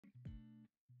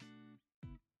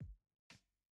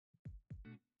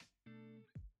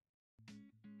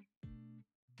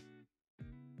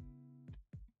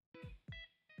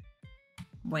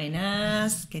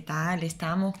Buenas, ¿qué tal?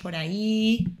 ¿Estamos por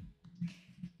ahí?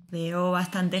 Veo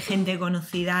bastante gente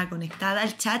conocida conectada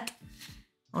al chat.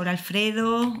 Hola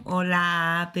Alfredo,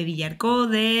 hola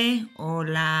Pevillarcode,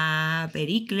 hola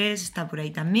Pericles, está por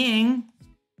ahí también.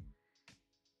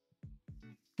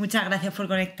 Muchas gracias por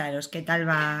conectaros. ¿Qué tal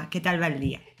va el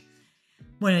día?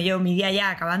 Bueno, yo mi día ya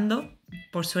acabando,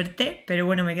 por suerte, pero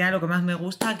bueno, me queda lo que más me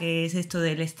gusta, que es esto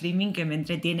del streaming, que me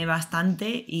entretiene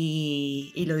bastante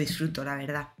y lo disfruto, la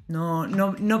verdad.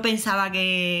 No pensaba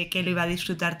que lo iba a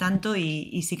disfrutar tanto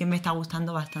y sí que me está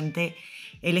gustando bastante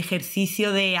el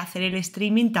ejercicio de hacer el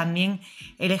streaming, también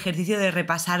el ejercicio de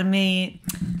repasarme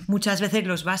muchas veces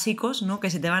los básicos, ¿no?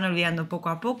 Que se te van olvidando poco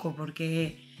a poco,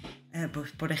 porque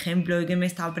pues, por ejemplo, hoy que me he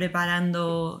estado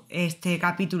preparando este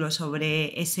capítulo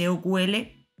sobre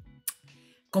SOQL,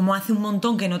 como hace un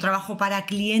montón que no trabajo para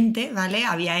cliente, ¿vale?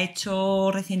 Había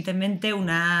hecho recientemente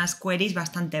unas queries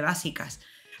bastante básicas,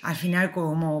 al final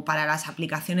como para las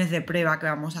aplicaciones de prueba que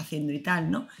vamos haciendo y tal,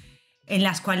 ¿no? En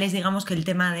las cuales digamos que el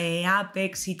tema de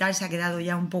Apex y tal se ha quedado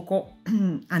ya un poco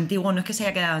antiguo. No es que se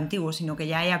haya quedado antiguo, sino que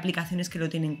ya hay aplicaciones que lo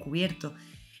tienen cubierto.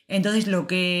 Entonces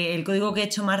el código que he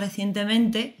hecho más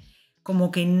recientemente,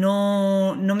 como que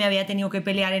no me había tenido que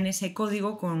pelear en ese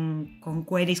código con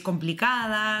queries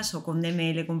complicadas o con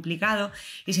DML complicado,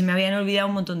 y se me habían olvidado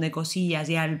un montón de cosillas,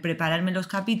 y al prepararme los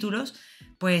capítulos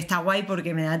pues está guay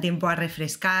porque me da tiempo a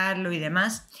refrescarlo y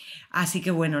demás. Así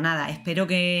que bueno, nada, espero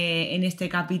que en este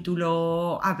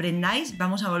capítulo aprendáis.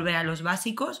 Vamos a volver a los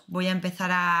básicos. Voy a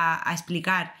empezar a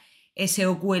explicar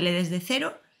SOQL desde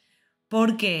cero,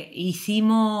 porque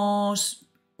hicimos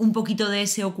un poquito de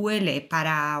SOQL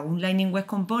para un Lightning Web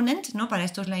Component, ¿no? Para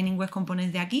estos Lightning Web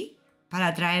Components de aquí,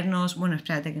 para traernos... Bueno,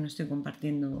 espérate que no estoy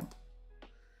compartiendo...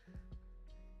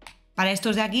 Para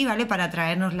estos de aquí, ¿vale? Para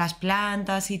traernos las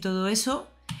plantas y todo eso.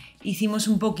 Hicimos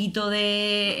un poquito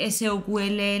de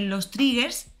SOQL en los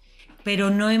triggers, pero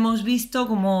no hemos visto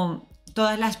como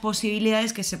todas las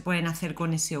posibilidades que se pueden hacer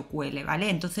con SOQL, ¿vale?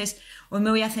 Entonces, hoy me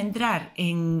voy a centrar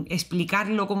en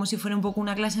explicarlo como si fuera un poco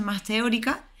una clase más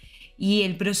teórica, y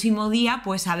el próximo día,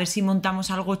 pues a ver si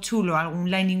montamos algo chulo, algún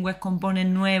Lightning Web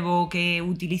Component nuevo que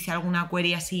utilice alguna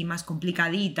query así más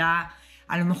complicadita,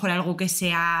 a lo mejor algo que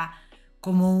sea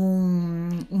como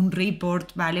un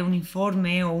report, ¿vale? Un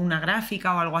informe o una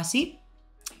gráfica o algo así,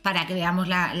 para que veamos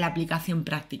la aplicación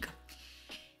práctica.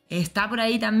 Está por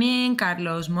ahí también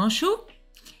Carlos Moshu,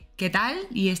 ¿qué tal?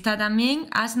 Y está también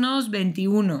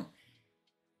Asnos21.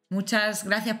 Muchas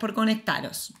gracias por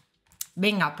conectaros.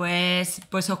 Venga, pues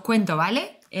os cuento,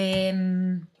 ¿vale?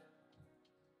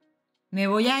 Me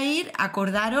voy a ir,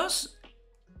 acordaros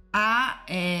a...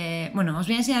 bueno, os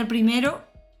voy a enseñar primero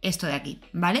esto de aquí,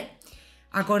 ¿vale?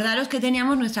 Acordaros que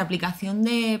teníamos nuestra aplicación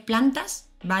de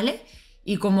plantas, ¿vale?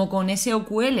 Y como con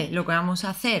SOQL lo que vamos a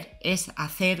hacer es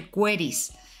hacer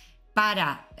queries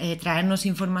para traernos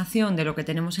información de lo que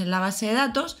tenemos en la base de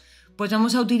datos, pues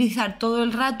vamos a utilizar todo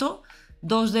el rato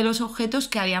dos de los objetos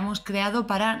que habíamos creado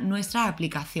para nuestra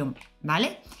aplicación,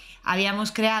 ¿vale?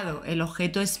 Habíamos creado el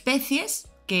objeto especies,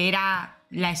 que era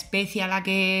la especie a la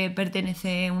que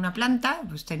pertenece una planta,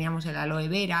 pues teníamos el aloe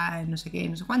vera, no sé qué,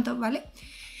 no sé cuánto, ¿vale?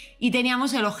 Y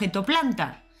teníamos el objeto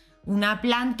planta. Una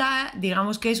planta,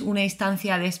 digamos que es una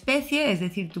instancia de especie, es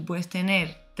decir, tú puedes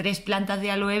tener 3 plantas de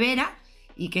aloe vera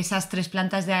y que esas 3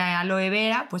 plantas de aloe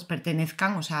vera pues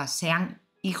pertenezcan, o sea, sean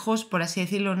hijos, por así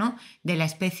decirlo, ¿no?, de la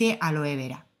especie aloe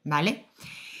vera, ¿vale?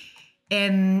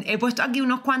 He puesto aquí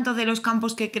unos cuantos de los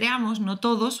campos que creamos, no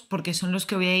todos, porque son los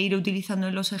que voy a ir utilizando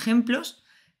en los ejemplos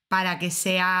para que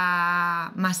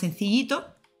sea más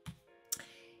sencillito.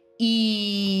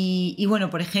 Y bueno,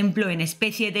 por ejemplo, en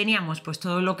especie teníamos pues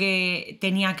todo lo que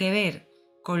tenía que ver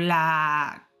con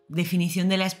la definición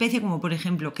de la especie, como por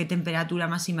ejemplo qué temperatura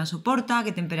máxima soporta,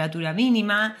 qué temperatura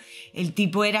mínima, el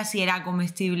tipo era si era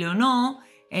comestible o no,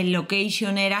 el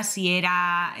location era si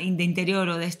era de interior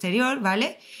o de exterior,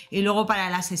 ¿vale? Y luego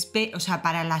para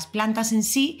para las plantas en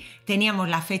sí teníamos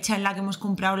la fecha en la que hemos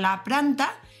comprado la planta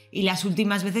y las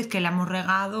últimas veces que la hemos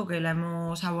regado, que la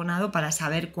hemos abonado, para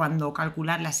saber cuándo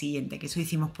calcular la siguiente, que eso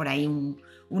hicimos por ahí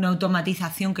una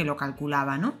automatización que lo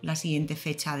calculaba, ¿no? La siguiente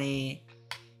fecha de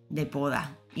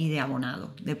poda y de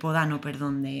abonado. De poda no,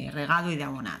 perdón, de regado y de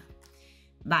abonado.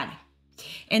 Vale.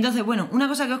 Entonces, bueno, una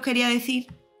cosa que os quería decir,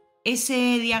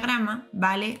 ese diagrama,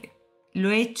 ¿vale?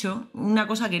 Lo he hecho, una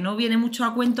cosa que no viene mucho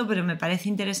a cuento, pero me parece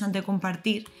interesante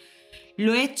compartir.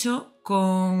 Lo he hecho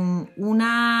con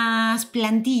unas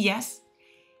plantillas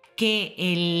que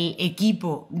el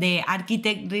equipo de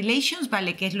Architect Relations,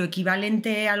 ¿vale?, que es lo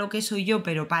equivalente a lo que soy yo,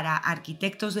 pero para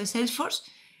arquitectos de Salesforce,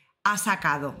 ha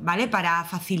sacado, ¿vale? Para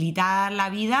facilitar la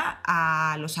vida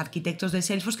a los arquitectos de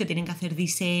Salesforce que tienen que hacer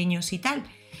diseños y tal.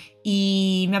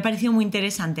 Y me ha parecido muy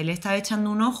interesante, le estaba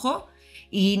echando un ojo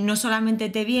y no solamente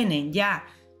te vienen ya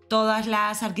todas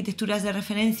las arquitecturas de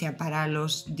referencia para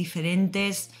los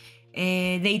diferentes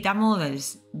data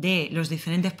models de los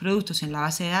diferentes productos en la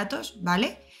base de datos,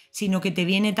 ¿vale? Sino que te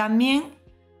viene también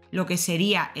lo que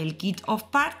sería el kit of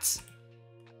parts,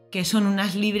 que son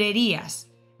unas librerías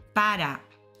para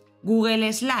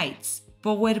Google Slides,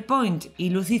 PowerPoint y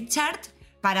Lucid Chart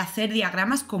para hacer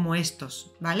diagramas como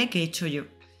estos, ¿vale? Que he hecho yo.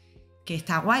 Que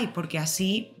está guay porque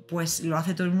así pues lo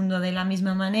hace todo el mundo de la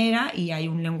misma manera y hay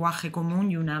un lenguaje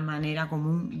común y una manera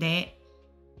común de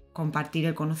compartir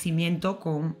el conocimiento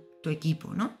con tu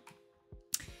equipo, ¿no?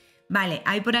 Vale,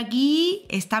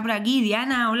 está por aquí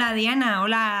Diana,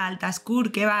 hola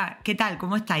Altascur, ¿qué tal?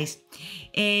 ¿Cómo estáis?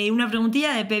 Una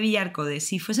preguntilla de P. Villarcode,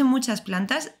 si fuesen muchas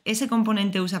plantas, ¿ese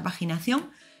componente usa paginación?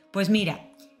 Pues mira,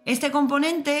 este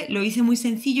componente lo hice muy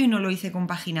sencillo y no lo hice con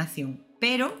paginación,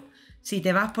 pero si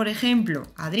te vas, por ejemplo,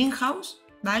 a Dreamhouse,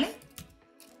 ¿vale?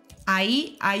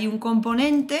 Ahí hay un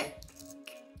componente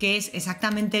que es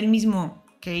exactamente el mismo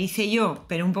que hice yo,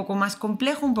 pero un poco más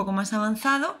complejo, un poco más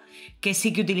avanzado, que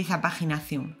sí que utiliza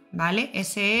paginación, ¿vale?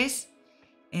 Ese es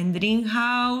en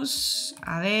Dreamhouse,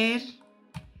 a ver,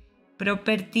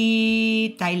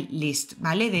 Property Tile List,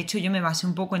 ¿vale? De hecho, yo me basé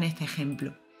un poco en este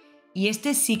ejemplo. Y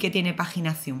este sí que tiene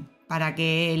paginación, para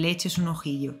que le eches un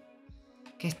ojillo,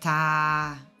 que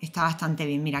está bastante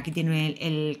bien. Mira, aquí tiene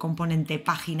el componente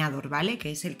paginador, ¿vale? Que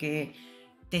es el que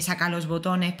te saca los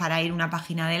botones para ir una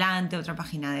página adelante, otra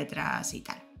página detrás y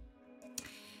tal.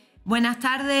 Buenas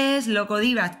tardes,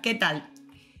 Locodivas, ¿qué tal?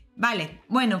 Vale,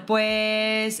 bueno,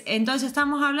 pues entonces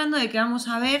estamos hablando de que vamos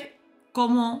a ver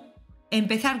cómo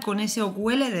empezar con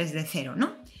SOQL desde cero,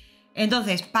 ¿no?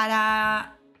 Entonces,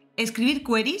 para escribir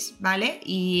queries, ¿vale?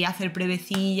 Y hacer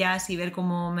pruebecillas y ver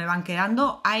cómo me van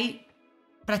quedando, hay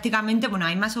prácticamente, bueno,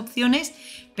 hay más opciones,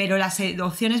 pero las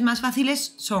opciones más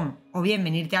fáciles son o bien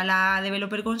venirte a la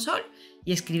Developer Console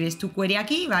y escribes tu query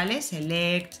aquí, ¿vale?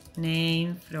 Select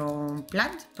name from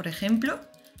plant, por ejemplo,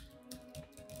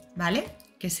 ¿vale?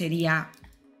 Que sería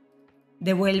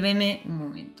devuélveme, un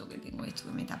momento que tengo esto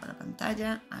que me tapa la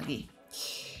pantalla, aquí.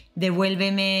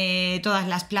 Devuélveme todas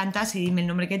las plantas y dime el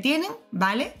nombre que tienen,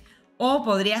 ¿vale? O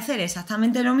podría hacer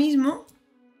exactamente lo mismo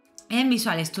en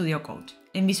Visual Studio Code.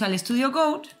 En Visual Studio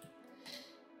Code,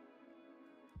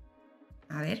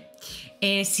 a ver,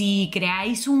 si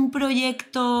creáis un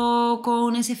proyecto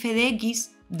con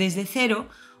SFDX desde cero,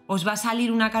 os va a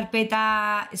salir una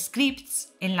carpeta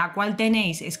scripts en la cual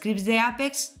tenéis scripts de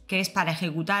Apex, que es para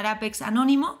ejecutar Apex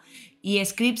anónimo, y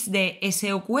scripts de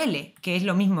SOQL, que es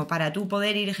lo mismo para tú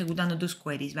poder ir ejecutando tus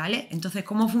queries, ¿vale? Entonces,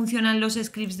 ¿cómo funcionan los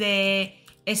scripts de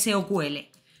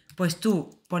SOQL? Pues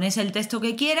tú pones el texto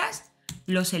que quieras,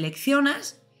 lo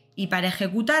seleccionas y para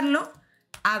ejecutarlo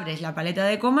abres la paleta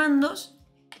de comandos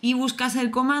y buscas el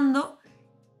comando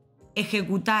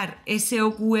ejecutar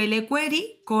SOQL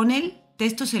query con el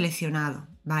texto seleccionado,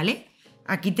 ¿vale?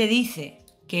 Aquí te dice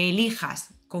que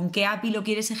elijas con qué API lo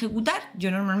quieres ejecutar.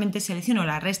 Yo normalmente selecciono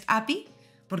la REST API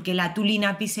porque la tooling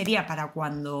API sería para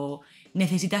cuando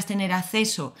necesitas tener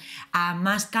acceso a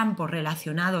más campos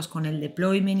relacionados con el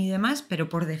deployment y demás, pero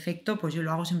por defecto pues yo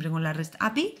lo hago siempre con la REST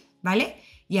API, ¿vale?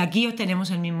 Y aquí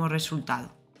obtenemos el mismo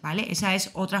resultado, ¿vale? Esa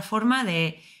es otra forma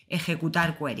de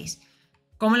ejecutar queries.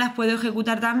 ¿Cómo las puedo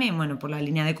ejecutar también? Bueno, por la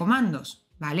línea de comandos,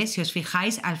 ¿vale? Si os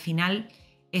fijáis, al final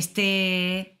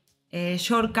este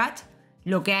shortcut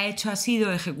lo que ha hecho ha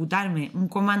sido ejecutarme un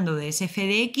comando de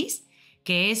SFDX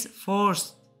que es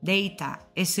force data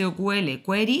SOQL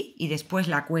query y después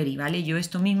la query, ¿vale? Yo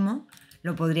esto mismo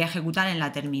lo podría ejecutar en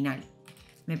la terminal.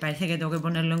 Me parece que tengo que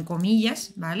ponerlo en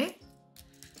comillas, ¿vale?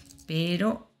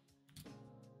 Pero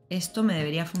esto me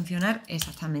debería funcionar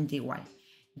exactamente igual.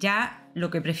 Ya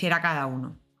lo que prefiera cada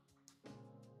uno.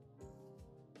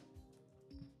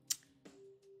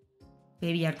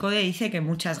 Villarcode dice que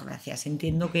muchas gracias.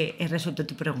 Entiendo que he resuelto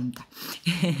tu pregunta.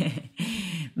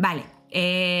 Vale,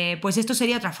 pues esto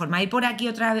sería otra forma. Hay por aquí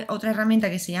otra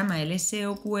herramienta que se llama el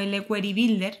SOQL Query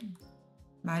Builder,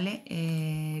 ¿vale?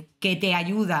 Que te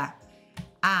ayuda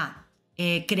a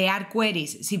crear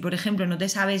queries. Si, por ejemplo, no te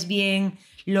sabes bien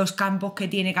los campos que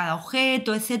tiene cada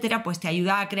objeto, etcétera, pues te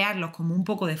ayuda a crearlos como un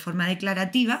poco de forma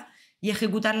declarativa y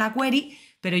ejecutar la query.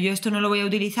 Pero yo esto no lo voy a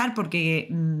utilizar porque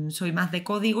soy más de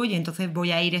código y entonces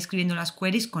voy a ir escribiendo las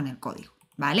queries con el código,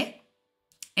 ¿vale?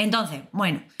 Entonces,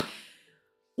 bueno,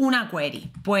 una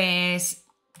query. Pues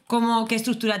 ¿Qué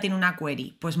estructura tiene una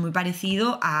query? Pues muy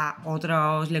parecido a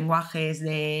otros lenguajes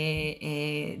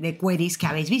de queries que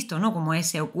habéis visto, ¿no? Como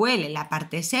SOQL, la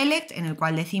parte select, en el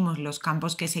cual decimos los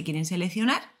campos que se quieren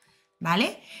seleccionar,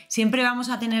 ¿vale? Siempre vamos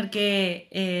a tener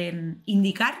que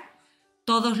indicar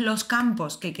todos los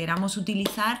campos que queramos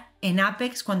utilizar en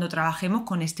Apex cuando trabajemos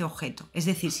con este objeto. Es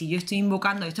decir, si yo estoy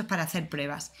invocando, esto es para hacer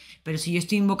pruebas, pero si yo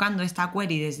estoy invocando esta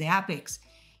query desde Apex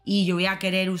y yo voy a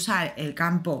querer usar el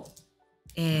campo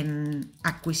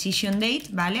acquisition date,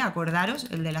 ¿vale? Acordaros,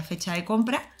 el de la fecha de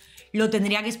compra, lo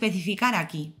tendría que especificar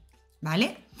aquí,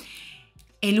 ¿vale?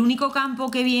 El único campo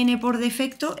que viene por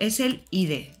defecto es el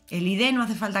ID. El ID no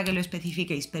hace falta que lo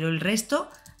especifiquéis, pero el resto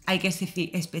hay que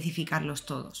especificarlos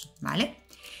todos, ¿vale?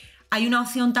 Hay una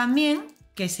opción también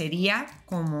que sería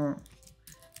como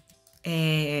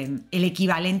el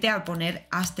equivalente a poner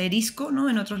asterisco, ¿no?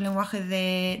 En otros lenguajes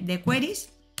de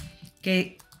queries,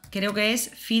 que creo que es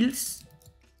fields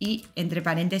y entre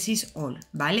paréntesis all,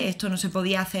 ¿vale? Esto no se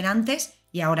podía hacer antes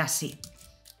y ahora sí.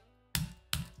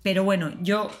 Pero bueno,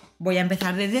 yo voy a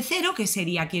empezar desde cero, que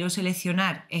sería quiero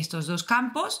seleccionar estos dos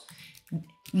campos.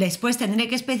 Después tendré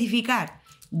que especificar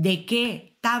de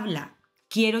qué tabla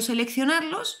quiero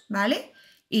seleccionarlos, ¿vale?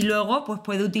 Y luego pues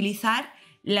puedo utilizar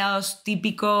los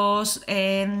típicos,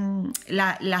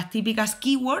 las típicas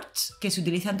keywords que se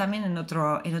utilizan también en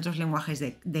otros lenguajes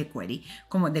de query,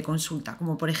 como de consulta,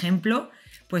 como por ejemplo,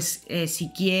 pues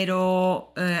si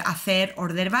quiero hacer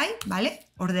order by, ¿vale?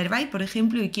 Order by, por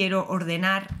ejemplo, y quiero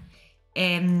ordenar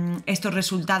estos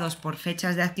resultados por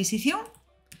fechas de adquisición,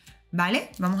 ¿vale?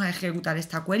 Vamos a ejecutar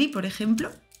esta query, por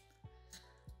ejemplo,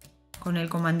 con el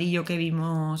comandillo que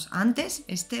vimos antes,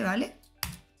 ¿vale?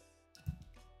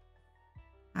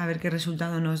 A ver qué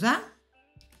resultado nos da.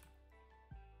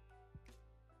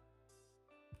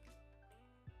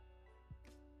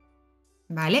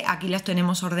 Vale, aquí las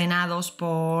tenemos ordenados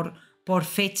por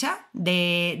fecha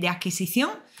de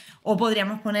adquisición, o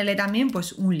podríamos ponerle también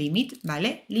pues un limit,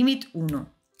 ¿vale? Limit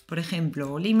 1, por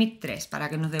ejemplo, o limit 3, para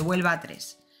que nos devuelva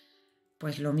 3.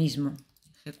 Pues lo mismo.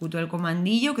 Ejecuto el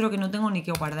comandillo, creo que no tengo ni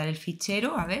que guardar el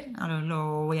fichero, a ver, ahora os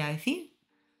lo voy a decir.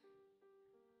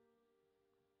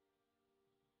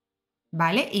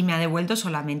 ¿Vale? Y me ha devuelto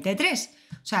solamente 3.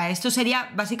 O sea, esto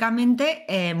sería básicamente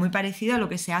muy parecido a lo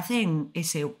que se hace en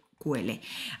SOQL.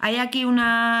 Hay aquí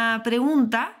una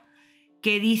pregunta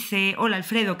que dice: hola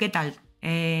Alfredo, ¿qué tal?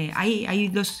 Hay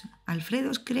dos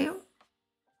Alfredos, creo.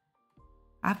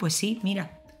 Ah, pues sí,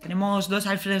 mira. Tenemos dos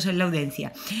Alfredos en la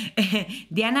audiencia.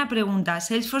 Diana pregunta: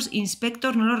 ¿Salesforce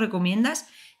Inspector no lo recomiendas?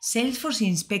 Salesforce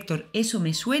Inspector, eso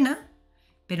me suena,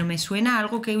 pero me suena a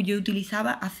algo que yo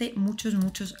utilizaba hace muchos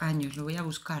años. Lo voy a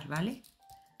buscar, ¿vale?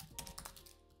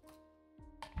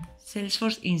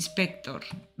 Salesforce Inspector,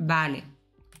 vale.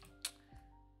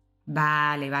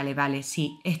 Vale,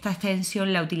 sí, esta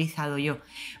extensión la he utilizado yo.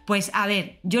 Pues a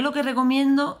ver, yo lo que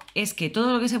recomiendo es que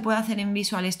todo lo que se pueda hacer en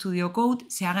Visual Studio Code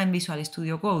se haga en Visual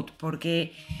Studio Code,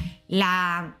 porque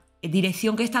la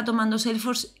dirección que está tomando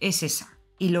Salesforce es esa,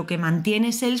 y lo que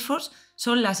mantiene Salesforce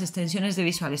son las extensiones de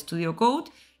Visual Studio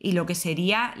Code y lo que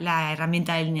sería la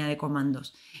herramienta de línea de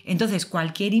comandos. Entonces,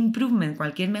 cualquier improvement,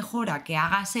 cualquier mejora que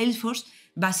haga Salesforce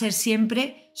va a ser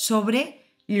siempre sobre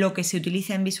lo que se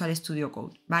utiliza en Visual Studio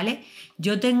Code, ¿vale?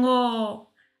 Yo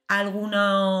tengo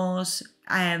algunos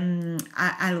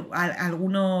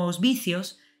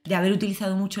vicios de haber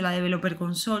utilizado mucho la Developer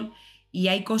Console, y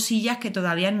hay cosillas que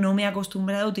todavía no me he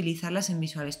acostumbrado a utilizarlas en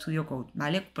Visual Studio Code,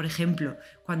 ¿vale? Por ejemplo,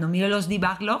 cuando miro los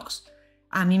debug logs,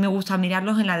 a mí me gusta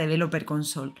mirarlos en la Developer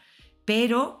Console,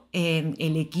 pero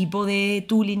el equipo de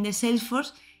tooling de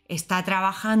Salesforce está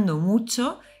trabajando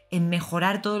mucho en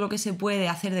mejorar todo lo que se puede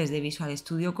hacer desde Visual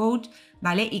Studio Code,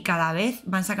 ¿vale? Y cada vez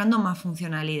van sacando más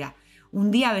funcionalidad. Un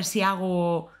día a ver si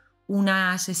hago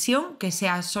una sesión que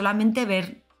sea solamente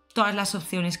ver todas las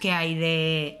opciones que hay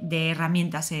de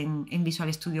herramientas en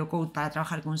Visual Studio Code para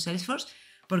trabajar con Salesforce,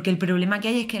 porque el problema que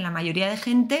hay es que la mayoría de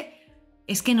gente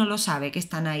es que no lo sabe que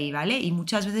están ahí, ¿vale? Y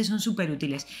muchas veces son súper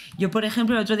útiles. Yo, por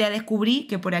ejemplo, el otro día descubrí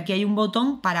que por aquí hay un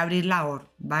botón para abrir la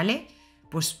OR, ¿vale?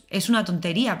 Pues es una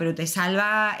tontería, pero te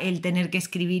salva el tener que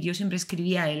escribir. Yo siempre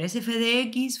escribía el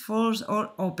SFDX, force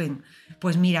or open.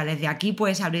 Pues mira, desde aquí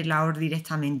puedes abrir la OR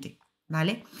directamente,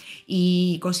 ¿vale?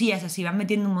 Y cosillas así, van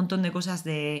metiendo un montón de cosas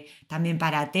también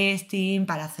para testing,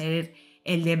 para hacer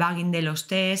el debugging de los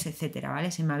tests, etcétera,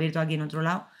 ¿vale? Se me ha abierto aquí en otro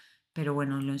lado, pero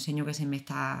bueno, os lo enseño que se me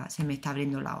está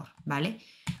abriendo la OR, ¿vale?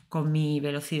 Con mi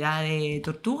velocidad de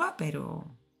tortuga,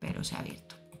 pero se ha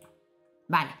abierto.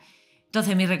 Vale.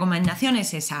 Entonces, mi recomendación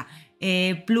es esa.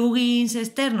 Plugins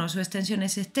externos o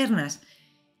extensiones externas,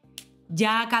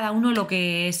 ya cada uno lo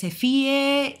que se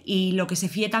fíe y lo que se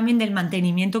fíe también del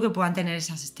mantenimiento que puedan tener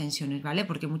esas extensiones, ¿vale?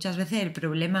 Porque muchas veces el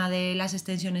problema de las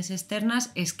extensiones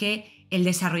externas es que el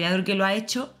desarrollador que lo ha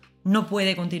hecho no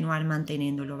puede continuar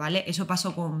manteniéndolo, ¿vale? Eso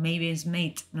pasó con Maven's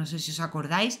Mate, no sé si os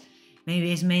acordáis.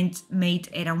 Maven's Mate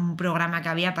era un programa que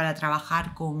había para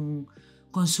trabajar con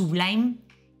Sublime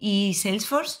y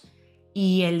Salesforce,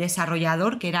 y el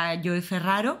desarrollador, que era Joe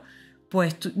Ferraro,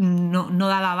 pues no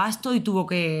daba abasto y tuvo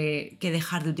que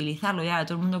dejar de utilizarlo. Ya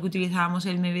todo el mundo que utilizábamos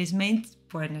el Maven's Mate,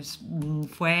 pues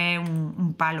fue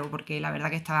un palo, porque la verdad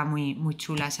que estaba muy, muy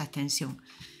chula esa extensión,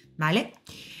 ¿vale?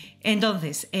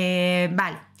 Entonces,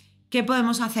 vale, ¿qué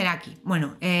podemos hacer aquí?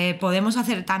 Bueno, podemos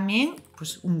hacer también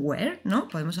pues, un where, ¿no?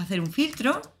 Podemos hacer un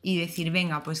filtro y decir,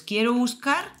 venga, pues quiero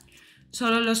buscar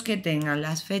solo los que tengan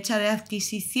las fechas de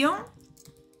adquisición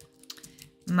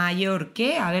mayor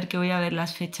que, a ver que voy a ver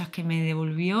las fechas que me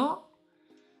devolvió.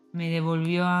 Me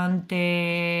devolvió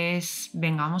antes,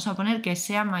 venga, vamos a poner que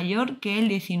sea mayor que el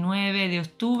 19 de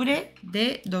octubre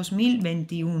de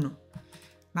 2021.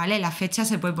 ¿Vale? La fecha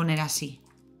se puede poner así,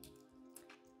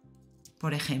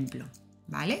 por ejemplo,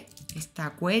 ¿vale?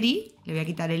 Esta query, le voy a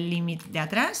quitar el límite de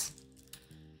atrás,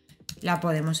 la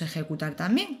podemos ejecutar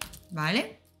también,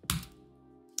 ¿vale?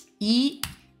 Y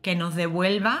que nos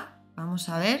devuelva, vamos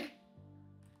a ver,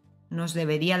 nos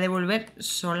debería devolver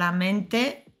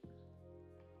solamente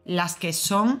las que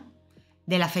son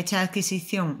de la fecha de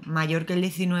adquisición mayor que el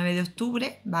 19 de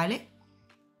octubre, ¿vale?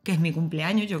 Que es mi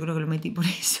cumpleaños, yo creo que lo metí por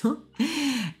eso,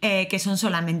 que son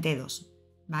solamente 2,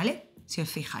 ¿vale? Si os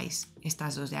fijáis,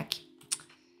 estas 2 de aquí.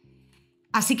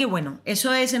 Así que bueno,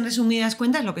 eso es en resumidas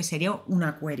cuentas lo que sería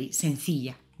una query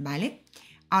sencilla, ¿vale?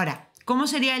 Ahora, ¿cómo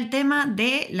sería el tema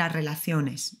de las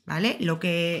relaciones? ¿Vale? Lo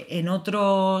que en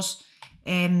otros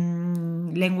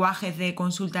lenguajes de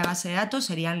consulta de base de datos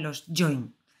serían los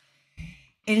join.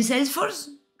 En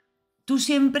Salesforce tú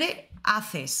siempre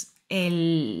haces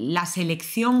la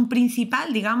selección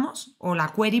principal, digamos, o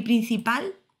la query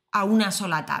principal a una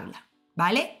sola tabla,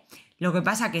 ¿vale? Lo que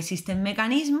pasa es que existen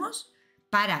mecanismos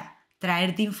para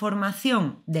traerte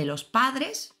información de los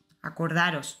padres.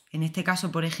 Acordaros, en este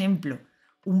caso, por ejemplo,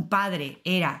 un padre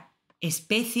era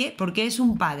especie. ¿Por qué es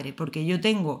un padre? Porque yo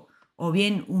tengo o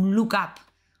bien un lookup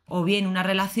o bien una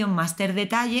relación master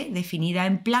detalle definida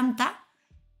en planta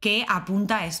que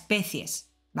apunta a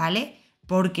especies, ¿vale?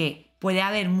 Porque puede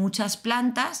haber muchas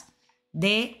plantas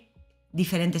de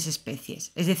diferentes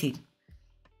especies. Es decir,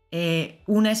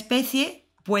 una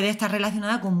especie puede estar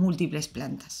relacionada con múltiples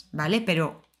plantas, ¿vale?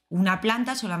 Pero una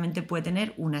planta solamente puede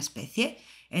tener una especie.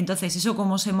 Entonces, ¿eso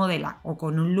cómo se modela? O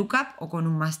con un lookup o con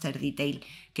un master detail,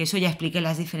 que eso ya expliqué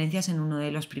las diferencias en uno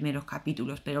de los primeros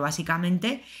capítulos, pero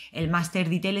básicamente el master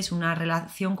detail es una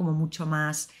relación como mucho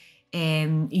más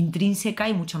intrínseca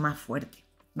y mucho más fuerte,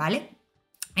 ¿vale?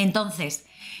 Entonces,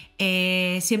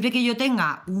 siempre que yo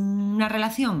tenga una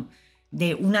relación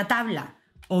de una tabla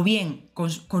o bien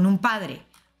con un padre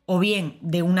o bien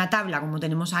de una tabla, como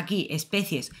tenemos aquí,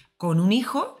 especies, con un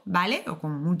hijo, ¿vale? O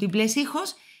con múltiples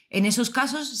hijos, en esos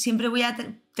casos siempre voy a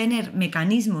tener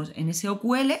mecanismos en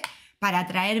SOQL para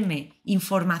traerme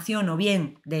información o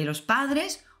bien de los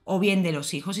padres o bien de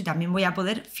los hijos, y también voy a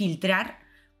poder filtrar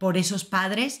por esos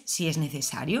padres si es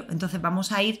necesario. Entonces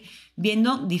vamos a ir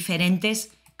viendo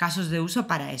diferentes casos de uso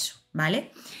para eso,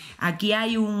 ¿vale? Aquí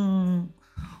hay un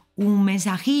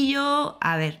mensajillo,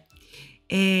 a ver,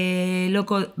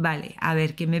 vale, a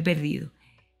ver, que me he perdido.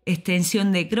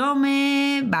 Extensión de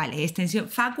Chrome, vale, extensión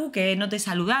Facu, que no te he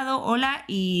saludado, hola,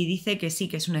 y dice que sí,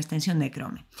 que es una extensión de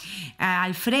Chrome.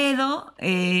 Alfredo,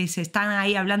 se están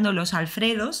ahí hablando los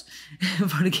Alfredos,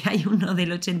 porque hay uno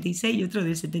del 86 y otro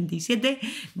del 77,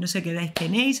 no sé qué edad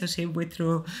tenéis, o si es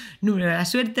vuestro número de la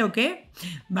suerte o qué,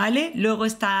 ¿vale? Luego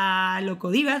está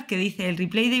Locodivaz, que dice, el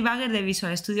replay debugger de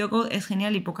Visual Studio Code es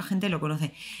genial y poca gente lo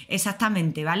conoce.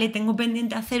 Exactamente, ¿vale? Tengo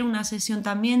pendiente hacer una sesión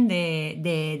también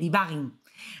de debugging.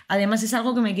 Además es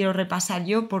algo que me quiero repasar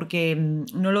yo porque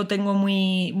no lo tengo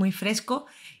muy, muy fresco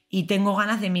y tengo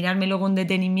ganas de mirármelo con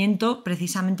detenimiento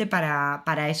precisamente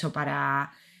para eso,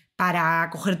 para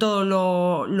coger todo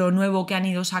lo nuevo que han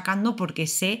ido sacando, porque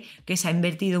sé que se ha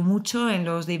invertido mucho en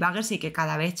los debuggers y que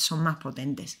cada vez son más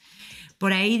potentes.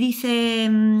 Por ahí dice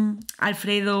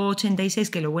Alfredo86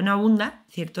 que lo bueno abunda,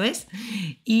 cierto es,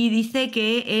 y dice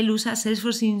que él usa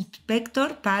Salesforce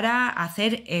Inspector para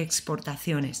hacer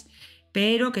exportaciones,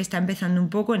 pero que está empezando un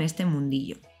poco en este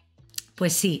mundillo.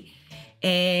 Pues sí,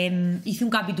 hice un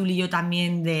capitulillo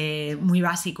también muy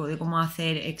básico de cómo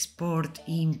hacer export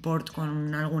e import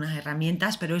con algunas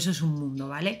herramientas, pero eso es un mundo,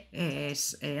 ¿vale?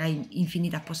 Hay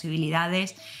infinitas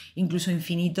posibilidades, incluso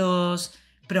infinitos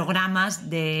programas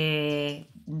de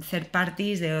third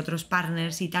parties, de otros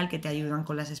partners y tal que te ayudan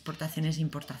con las exportaciones e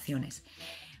importaciones.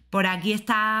 Por aquí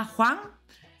está Juan,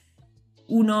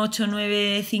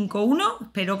 18951,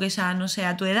 espero que esa no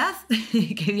sea tu edad,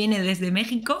 que viene desde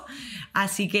México,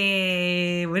 así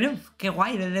que bueno, qué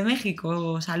guay, desde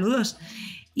México, saludos.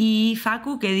 Y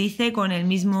Facu, que dice con el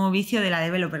mismo vicio de la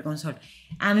Developer Console.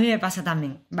 A mí me pasa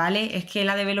también, ¿vale? Es que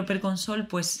la Developer Console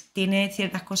pues tiene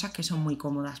ciertas cosas que son muy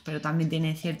cómodas, pero también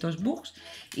tiene ciertos bugs.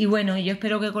 Y bueno, yo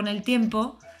espero que con el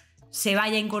tiempo se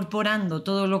vaya incorporando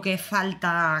todo lo que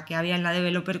falta que había en la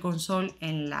Developer Console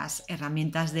en las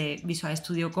herramientas de Visual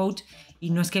Studio Code, y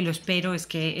no es que lo espero, es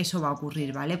que eso va a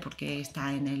ocurrir, ¿vale? Porque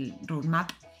está en el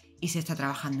roadmap y se está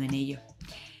trabajando en ello.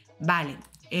 Vale,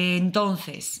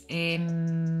 entonces,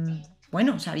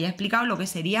 bueno, os había explicado lo que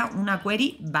sería una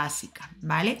query básica,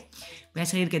 ¿vale? Voy a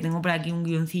seguir, que tengo por aquí un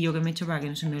guioncillo que me he hecho para que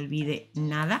no se me olvide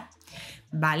nada,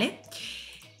 ¿vale?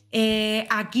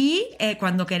 Aquí,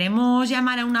 cuando queremos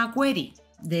llamar a una query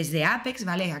desde Apex,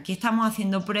 ¿vale? Aquí estamos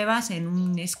haciendo pruebas en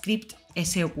un script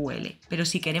SOQL, pero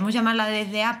si queremos llamarla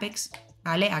desde Apex,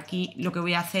 ¿vale? Aquí lo que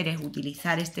voy a hacer es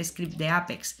utilizar este script de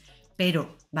Apex,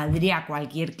 pero valdría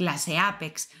cualquier clase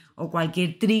Apex o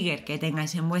cualquier trigger que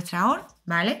tengáis en vuestra org,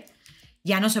 ¿vale?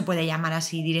 Ya no se puede llamar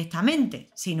así directamente,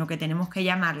 sino que tenemos que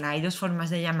llamarla. Hay dos formas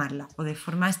de llamarla, o de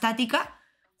forma estática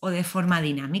o de forma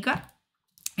dinámica.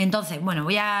 Entonces, bueno,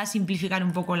 voy a simplificar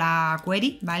un poco la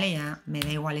query, ¿vale? Ya me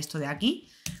da igual esto de aquí,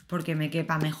 porque me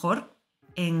quepa mejor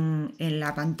en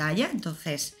la pantalla.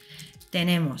 Entonces,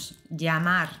 tenemos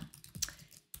llamar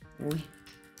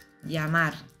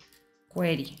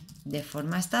query de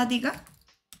forma estática,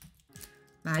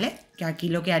 ¿vale? Que aquí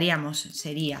lo que haríamos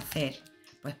sería hacer,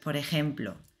 pues por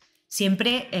ejemplo,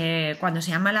 siempre cuando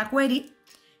se llama la query,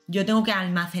 yo tengo que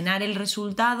almacenar el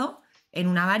resultado en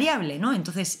una variable, ¿no?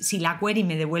 Entonces, si la query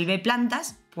me devuelve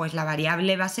plantas, pues la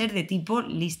variable va a ser de tipo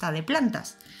lista de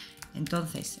plantas.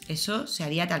 Entonces, eso se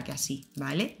haría tal que así,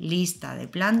 ¿vale? Lista de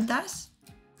plantas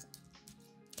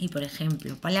y, por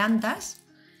ejemplo, plantas.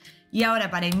 Y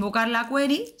ahora, para invocar la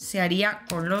query, se haría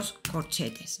con los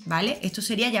corchetes, ¿vale? Esto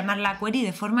sería llamar la query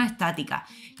de forma estática.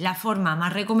 La forma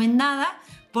más recomendada,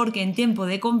 porque en tiempo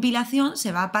de compilación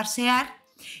se va a parsear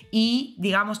y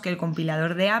digamos que el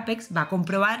compilador de Apex va a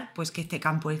comprobar pues que este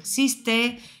campo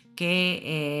existe,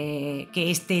 que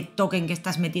este token que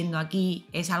estás metiendo aquí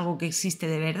es algo que existe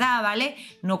de verdad, ¿vale?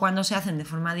 No cuando se hacen de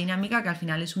forma dinámica, que al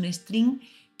final es un string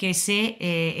que se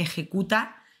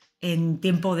ejecuta en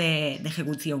tiempo de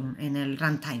ejecución, en el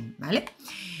runtime, ¿vale?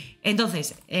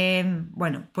 Entonces,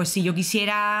 bueno, pues si yo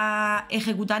quisiera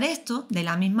ejecutar esto de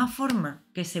la misma forma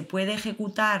que se puede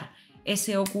ejecutar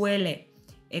SOQL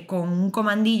con un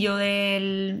comandillo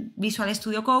del Visual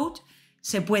Studio Code,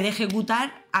 se puede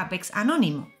ejecutar Apex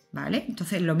anónimo, ¿vale?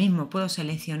 Entonces lo mismo, puedo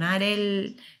seleccionar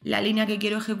la línea que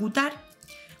quiero ejecutar.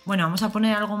 Bueno, vamos a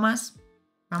poner algo más.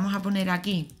 Vamos a poner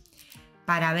aquí,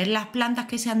 para ver las plantas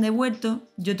que se han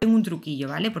devuelto, yo tengo un truquillo,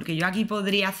 ¿vale? Porque yo aquí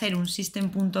podría hacer un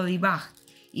system.debug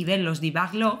y ver los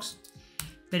debug logs,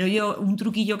 pero yo un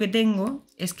truquillo que tengo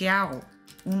es que hago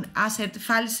un assert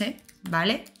false,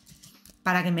 ¿vale?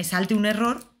 Para que me salte un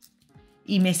error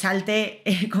y me salte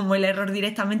como el error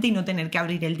directamente y no tener que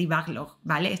abrir el debug log,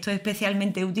 ¿vale? Esto es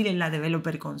especialmente útil en la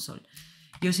Developer Console.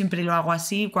 Yo siempre lo hago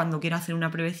así cuando quiero hacer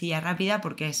una pruebecilla rápida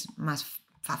porque es más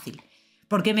fácil.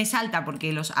 ¿Por qué me salta?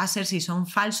 Porque los assets, si son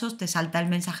falsos, te salta el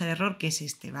mensaje de error, que es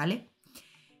este, ¿vale?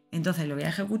 Entonces lo voy a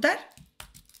ejecutar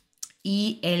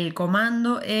y el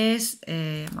comando es,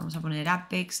 vamos a poner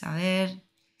Apex, a ver,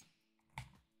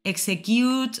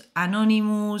 execute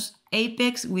anonymous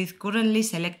Apex with currently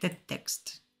selected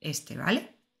text. Este,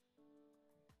 ¿vale?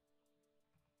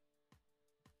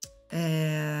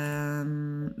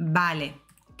 Vale,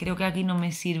 creo que aquí no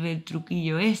me sirve el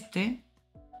truquillo este.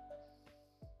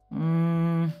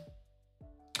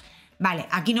 Vale,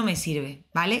 aquí no me sirve,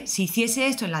 ¿vale? Si hiciese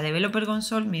esto en la Developer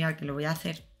Console, mirad que lo voy a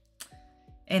hacer.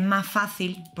 Es más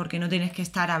fácil porque no tienes que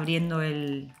estar abriendo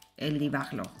el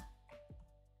debug log.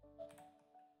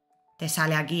 Te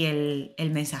sale aquí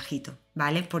el mensajito,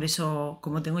 ¿vale? Por eso,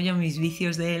 como tengo yo mis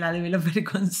vicios de la Developer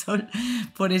Console,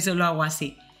 por eso lo hago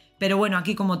así. Pero bueno,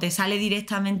 aquí como te sale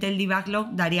directamente el debug log,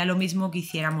 daría lo mismo que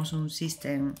hiciéramos un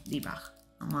system debug.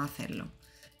 Vamos a hacerlo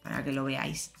para que lo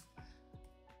veáis.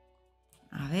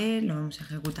 A ver, lo vamos a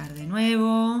ejecutar de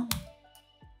nuevo.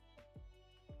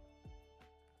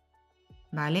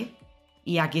 ¿Vale?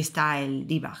 Y aquí está el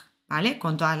debug, ¿vale?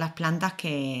 Con todas las plantas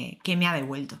que me ha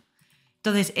devuelto.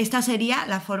 Entonces, esta sería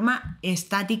la forma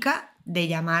estática de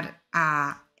llamar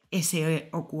a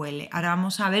SOQL. Ahora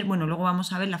vamos a ver, bueno, luego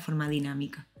vamos a ver la forma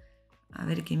dinámica. A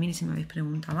ver, que mire si me habéis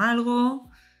preguntado algo.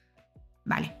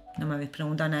 Vale, no me habéis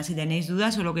preguntado nada. Si tenéis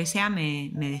dudas o lo que sea,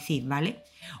 me decís, ¿vale?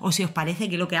 O si os parece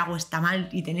que lo que hago está mal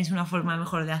y tenéis una forma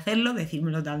mejor de hacerlo,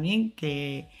 decídmelo también,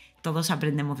 que todos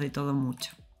aprendemos de todo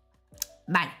mucho.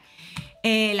 Vale,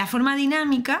 la forma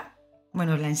dinámica,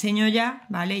 bueno, os la enseño ya,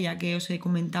 ¿vale? Ya que os he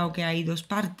comentado que hay dos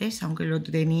partes, aunque lo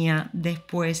tenía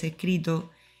después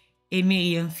escrito en mi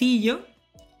guioncillo.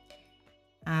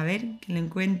 A ver, que lo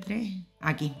encuentre.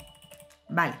 Aquí.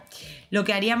 Vale, lo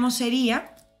que haríamos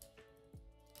sería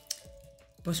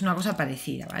pues una cosa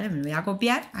parecida, ¿vale? Me lo voy a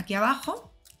copiar aquí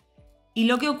abajo y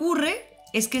lo que ocurre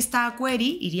es que esta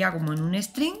query iría como en un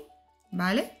string,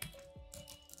 ¿vale?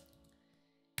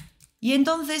 Y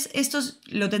entonces esto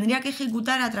lo tendría que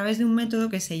ejecutar a través de un método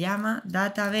que se llama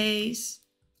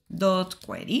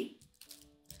database.query,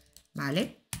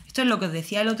 ¿vale? Esto es lo que os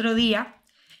decía el otro día,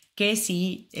 que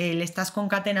si le estás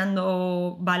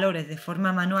concatenando valores de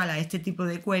forma manual a este tipo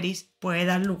de queries, puede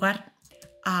dar lugar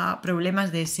a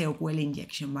problemas de SOQL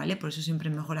injection, ¿vale? Por eso siempre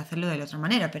es mejor hacerlo de la otra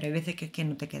manera, pero hay veces que es que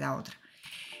no te queda otra.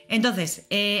 Entonces,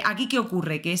 ¿aquí qué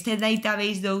ocurre? Que este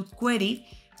database.query,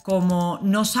 como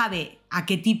no sabe a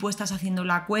qué tipo estás haciendo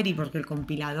la query, porque el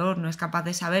compilador no es capaz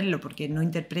de saberlo, porque no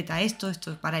interpreta esto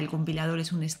para el compilador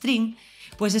es un string,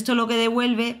 pues esto lo que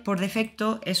devuelve por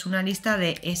defecto es una lista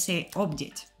de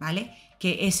SObject, ¿vale?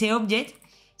 Que SObject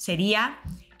sería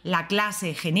la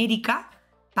clase genérica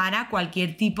para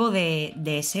cualquier tipo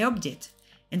de SObject.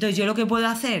 Entonces yo lo que puedo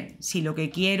hacer, si lo que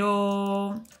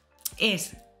quiero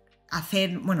es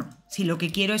si lo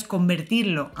que quiero es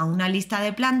convertirlo a una lista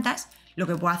de plantas, lo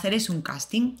que puedo hacer es un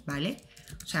casting, ¿vale?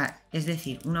 O sea, es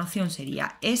decir, una opción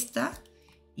sería esta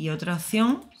y otra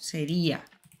opción sería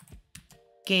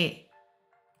que,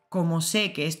 como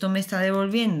sé que esto me está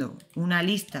devolviendo una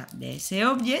lista de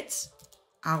SObjects,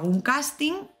 hago un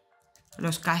casting.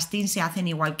 Los castings se hacen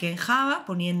igual que en Java,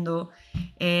 poniendo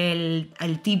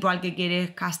el tipo al que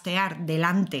quieres castear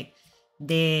delante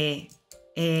de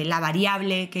la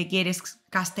variable que quieres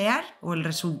castear o el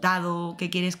resultado que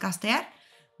quieres castear,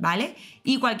 ¿vale?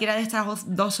 Y cualquiera de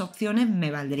estas dos opciones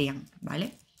me valdrían,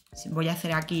 ¿vale? Voy a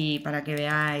hacer aquí para que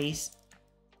veáis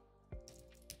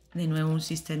de nuevo un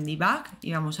system debug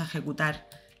y vamos a ejecutar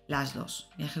las dos.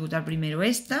 Voy a ejecutar primero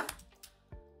esta.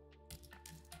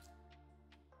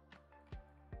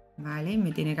 Vale,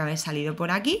 me tiene que haber salido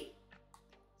por aquí.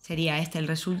 Sería este el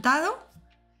resultado.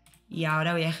 Y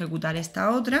ahora voy a ejecutar esta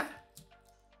otra.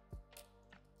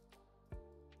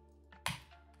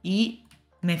 Y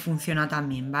me funciona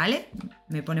también, ¿vale?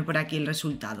 Me pone por aquí el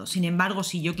resultado. Sin embargo,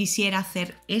 si yo quisiera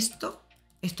hacer esto,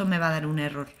 esto me va a dar un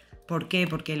error. ¿Por qué?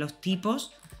 Porque los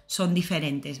tipos son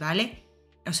diferentes, ¿vale?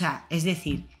 O sea, es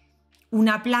decir,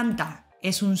 una planta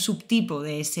es un subtipo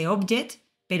de ese objeto,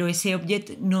 pero ese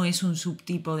objeto no es un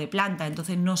subtipo de planta,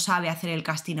 entonces no sabe hacer el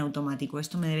casting automático.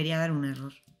 Esto me debería dar un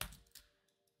error.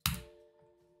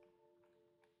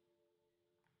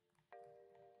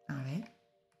 A ver.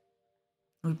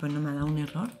 Uy, pues no me ha dado un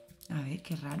error. A ver,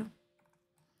 qué raro.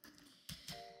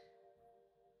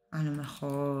 A lo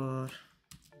mejor...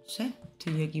 no sé,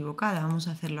 estoy yo equivocada. Vamos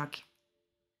a hacerlo aquí.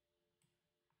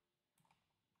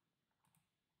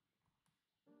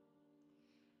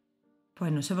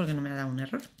 Pues no sé por qué no me ha dado un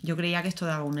error. Yo creía que esto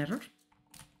daba un error.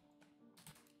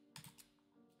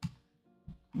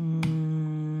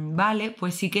 Vale,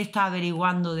 pues sí que está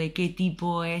averiguando de qué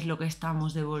tipo es lo que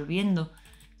estamos devolviendo.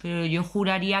 Pero yo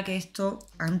juraría que esto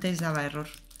antes daba error.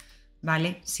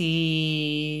 ¿Vale?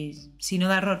 Si no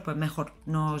da error, pues mejor.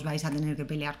 No os vais a tener que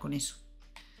pelear con eso.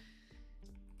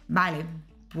 Vale,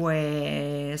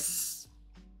 pues...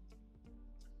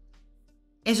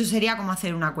 eso sería como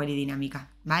hacer una query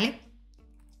dinámica, ¿vale?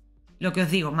 Lo que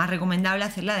os digo, más recomendable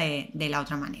hacerla de la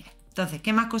otra manera. Entonces,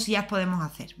 ¿qué más cosillas podemos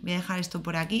hacer? Voy a dejar esto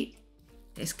por aquí,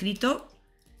 escrito,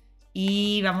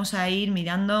 y vamos a ir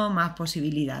mirando más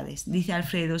posibilidades. Dice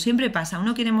Alfredo, siempre pasa,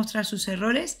 uno quiere mostrar sus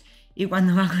errores y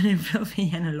cuando va con el profe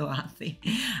ya no lo hace.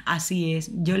 Así es,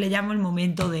 yo le llamo el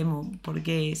momento demo,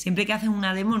 porque siempre que haces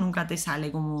una demo nunca te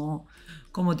sale como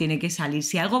tiene que salir.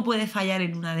 Si algo puede fallar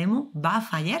en una demo, va a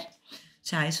fallar. O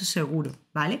sea, eso seguro,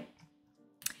 ¿vale?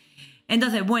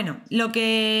 Entonces, bueno, lo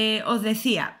que os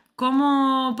decía,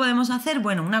 ¿cómo podemos hacer?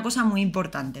 Bueno, una cosa muy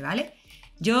importante, ¿vale?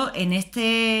 Yo en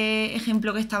este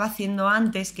ejemplo que estaba haciendo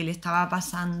antes, que le estaba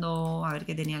pasando, a ver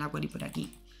que tenía la query por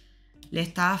aquí, le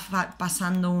estaba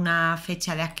pasando una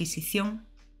fecha de adquisición,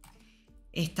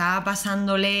 estaba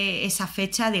pasándole esa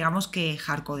fecha, digamos que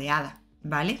hardcodeada,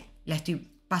 ¿vale? La estoy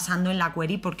pasando en la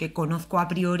query porque conozco a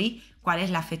priori cuál es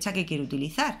la fecha que quiero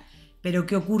utilizar. Pero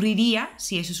 ¿qué ocurriría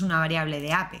si eso es una variable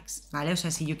de Apex? ¿Vale? O sea,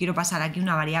 si yo quiero pasar aquí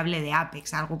una variable de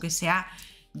Apex, algo que sea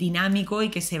dinámico y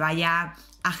que se vaya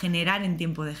a generar en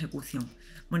tiempo de ejecución.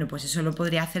 Bueno, pues eso lo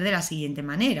podría hacer de la siguiente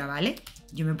manera, ¿vale?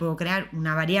 Yo me puedo crear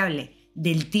una variable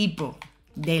del tipo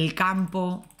del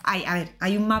campo.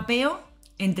 Hay un mapeo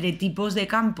entre tipos de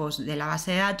campos de la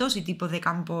base de datos y tipos de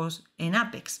campos en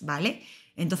Apex, ¿vale?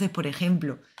 Entonces, por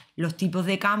ejemplo, los tipos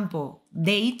de campo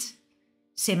date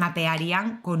se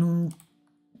mapearían con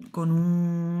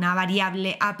una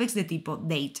variable Apex de tipo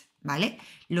date, ¿vale?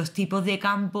 Los tipos de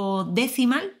campo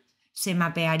decimal se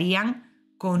mapearían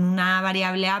con una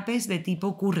variable Apex de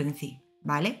tipo currency,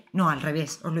 ¿vale? No, al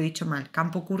revés, os lo he dicho mal.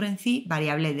 Campo currency,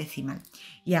 variable decimal.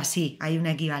 Y así hay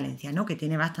una equivalencia, ¿no? Que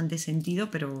tiene bastante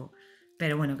sentido, pero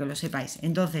bueno, que lo sepáis.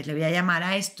 Entonces le voy a llamar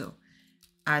a esto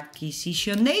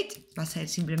acquisition date, va a ser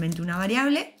simplemente una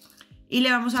variable, y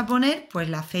le vamos a poner pues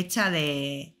la fecha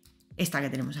de esta que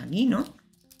tenemos aquí, ¿no?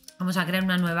 Vamos a crear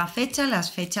una nueva fecha.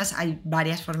 Las fechas hay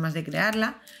varias formas de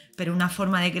crearla, pero una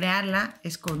forma de crearla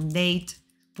es con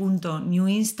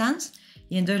date.newInstance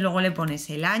y entonces luego le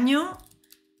pones el año,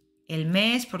 el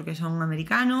mes, porque son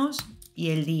americanos,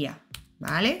 y el día,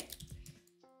 ¿vale?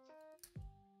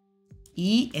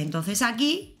 Y entonces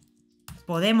aquí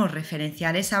podemos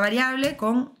referenciar esa variable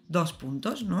con 2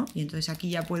 puntos, ¿no? Y entonces aquí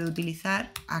ya puedo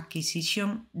utilizar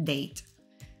acquisition date,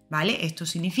 ¿vale? Esto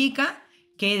significa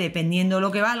que dependiendo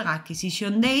lo que valga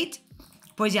acquisition date,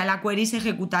 pues ya la query se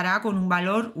ejecutará con un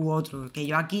valor u otro, que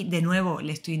yo aquí de nuevo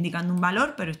le estoy indicando un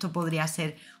valor, pero esto podría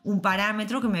ser un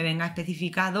parámetro que me venga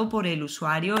especificado por el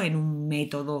usuario en un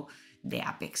método de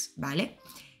Apex, ¿vale?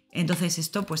 Entonces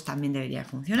esto pues también debería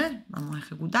funcionar. Vamos a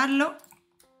ejecutarlo.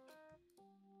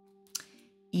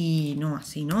 Y no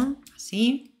así, ¿no?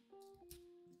 Así.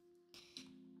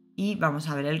 Y vamos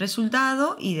a ver el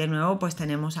resultado y de nuevo pues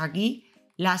tenemos aquí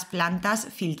las plantas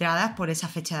filtradas por esa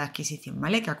fecha de adquisición,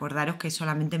 ¿vale? Que acordaros que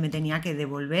solamente me tenía que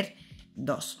devolver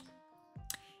 2.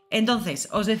 Entonces,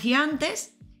 os decía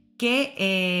antes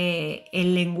que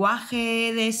el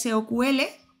lenguaje de SOQL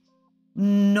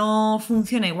no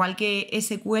funciona igual que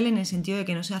SQL en el sentido de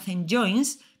que no se hacen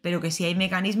joins, pero que sí hay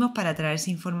mecanismos para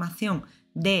traerse información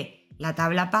de la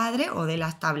tabla padre o de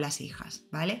las tablas hijas,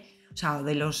 ¿vale? O sea,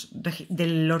 de los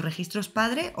registros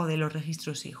padre o de los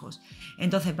registros hijos.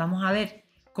 Entonces vamos a ver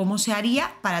cómo se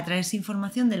haría para traerse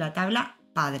información de la tabla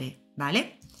padre,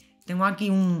 ¿vale? Tengo aquí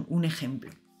un ejemplo.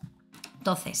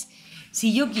 Entonces,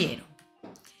 si yo quiero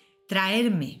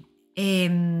traerme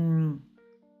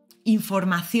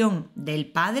información del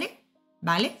padre,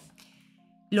 ¿vale?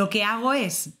 Lo que hago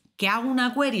es que hago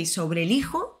una query sobre el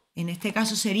hijo, en este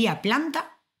caso sería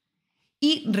planta,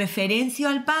 y referencio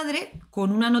al padre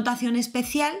con una notación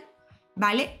especial,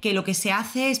 ¿vale? Que lo que se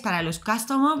hace es para los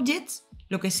custom objects,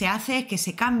 lo que se hace es que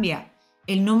se cambia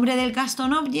el nombre del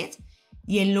custom object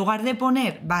y en lugar de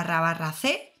poner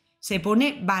 //c, se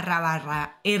pone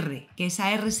 //r, que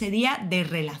esa R sería de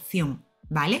relación,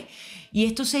 ¿vale? Y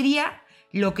esto sería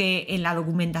lo que en la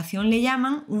documentación le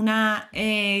llaman una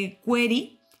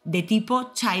query de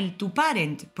tipo child to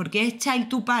parent. ¿Por qué es child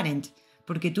to parent?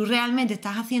 Porque tú realmente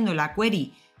estás haciendo la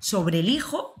query sobre el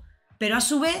hijo, pero a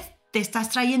su vez te estás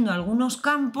trayendo algunos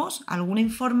campos, alguna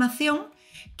información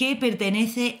que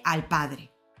pertenece al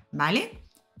padre, ¿vale?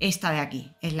 Esta de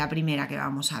aquí es la primera que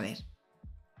vamos a ver.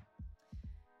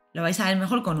 Lo vais a ver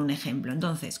mejor con un ejemplo.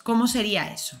 Entonces, ¿cómo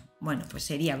sería eso? Bueno, pues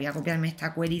sería, voy a copiarme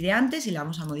esta query de antes y la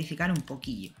vamos a modificar un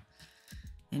poquillo.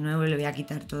 De nuevo le voy a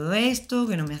quitar todo esto,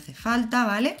 que no me hace falta,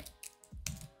 ¿vale?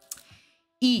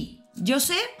 Y yo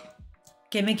sé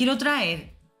que me quiero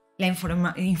traer la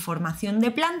información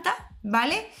de planta,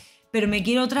 ¿vale? Pero me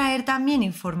quiero traer también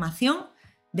información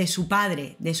de su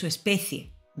padre, de su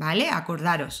especie, ¿vale?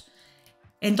 Acordaros.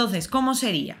 Entonces, ¿cómo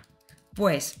sería?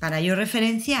 Pues para yo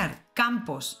referenciar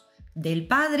campos del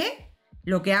padre,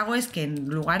 lo que hago es que en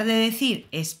lugar de decir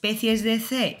especies de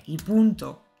C y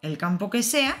punto el campo que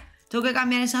sea, tengo que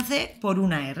cambiar esa C por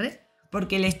una R,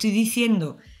 porque le estoy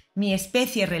diciendo mi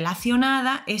especie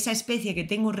relacionada, esa especie que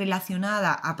tengo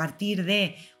relacionada a partir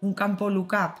de un campo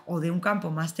lookup o de un campo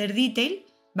master detail,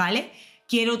 ¿vale?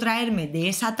 Quiero traerme de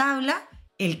esa tabla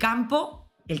el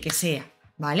campo, el que sea,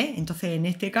 ¿vale? Entonces, en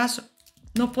este caso,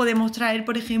 nos podemos traer,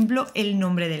 por ejemplo, el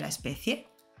nombre de la especie,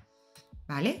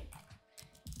 ¿vale?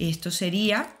 Esto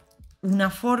sería una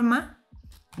forma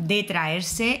de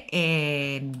traerse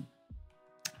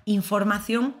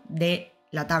información de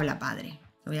la tabla padre.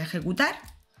 Lo voy a ejecutar.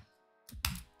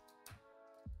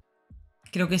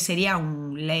 Creo que sería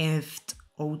un left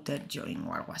outer join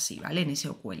o algo así, ¿vale? En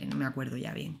SOQL, no me acuerdo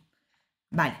ya bien.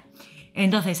 Vale,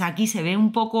 entonces aquí se ve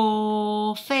un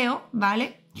poco feo,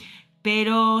 ¿vale?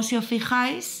 Pero si os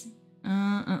fijáis...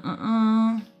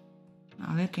 a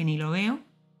ver, que ni lo veo.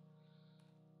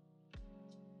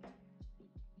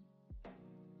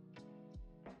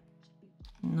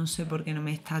 No sé por qué no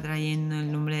me está trayendo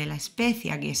el nombre de la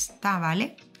especie. Aquí está,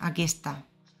 ¿vale? Aquí está.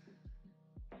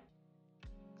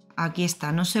 Aquí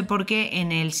está. No sé por qué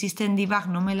en el System Debug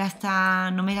no me la está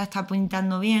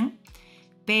apuntando bien,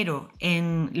 pero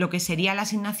en lo que sería la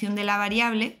asignación de la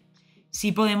variable,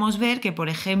 sí podemos ver que, por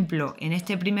ejemplo, en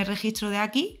este primer registro de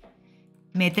aquí,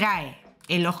 me trae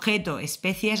el objeto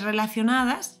especies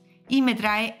relacionadas y me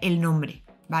trae el nombre,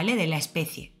 ¿vale? De la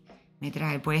especie. Me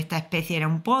trae, pues esta especie era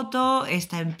un poto,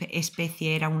 esta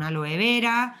especie era una aloe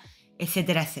vera,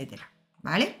 etcétera, etcétera,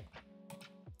 ¿vale?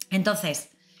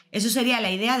 Entonces, eso sería la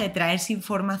idea de traerse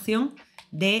información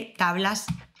de tablas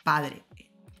padre.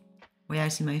 Voy a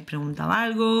ver si me habéis preguntado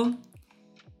algo.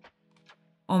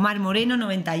 Omar Moreno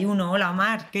 91. Hola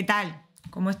Omar, ¿qué tal?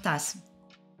 ¿Cómo estás?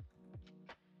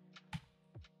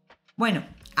 Bueno,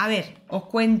 a ver, os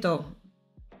cuento.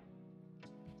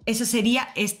 Eso sería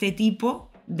este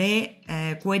tipo de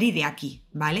query de aquí,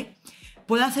 ¿vale?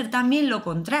 Puedo hacer también lo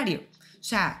contrario. O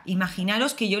sea,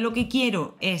 imaginaros que yo lo que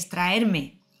quiero es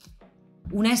traerme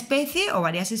una especie o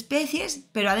varias especies,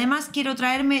 pero además quiero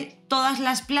traerme todas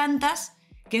las plantas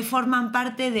que forman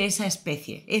parte de esa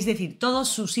especie, es decir, todos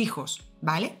sus hijos,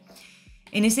 ¿vale?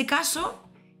 En ese caso,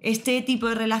 este tipo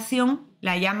de relación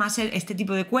este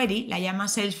tipo de query la llama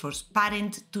Salesforce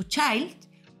parent to child.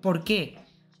 ¿Por qué?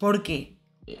 Porque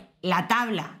la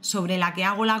tabla sobre la que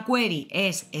hago la query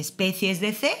es especies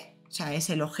de C, o sea, es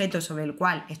el objeto sobre el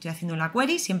cual estoy haciendo la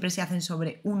query, siempre se hacen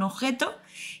sobre un objeto,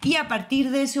 y a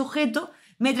partir de ese objeto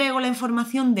me traigo la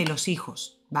información de los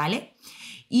hijos, ¿vale?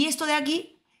 Y esto de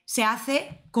aquí se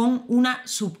hace con una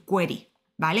subquery,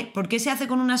 ¿vale? ¿Por qué se hace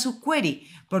con una subquery?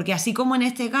 Porque así como en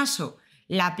este caso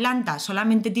la planta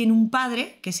solamente tiene un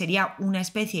padre, que sería una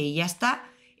especie y ya está,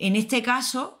 en este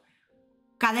caso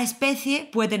cada especie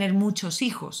puede tener muchos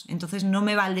hijos, entonces no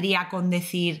me valdría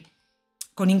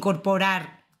con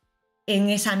incorporar en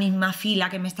esa misma fila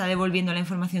que me está devolviendo la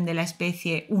información de la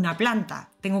especie una planta.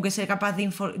 Tengo que ser capaz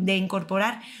de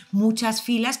incorporar muchas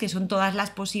filas, que son todas las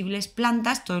posibles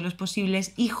plantas, todos los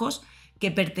posibles hijos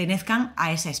que pertenezcan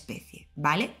a esa especie,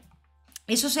 ¿vale?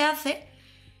 Eso se hace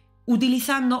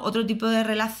utilizando otro tipo de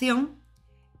relación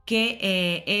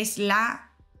que es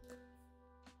la...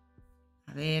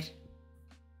 A ver...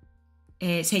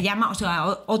 se llama, o sea,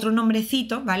 otro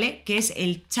nombrecito, ¿vale? Que es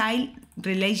el Child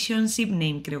Relationship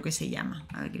Name, creo que se llama.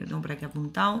 A ver, que lo tengo por aquí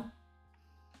apuntado.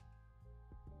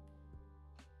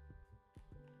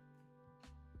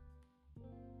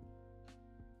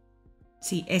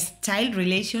 Sí, es Child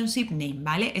Relationship Name,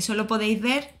 ¿vale? Eso lo podéis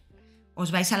ver.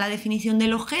 Os vais a la definición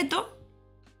del objeto.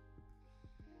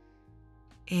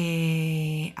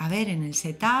 A ver, en el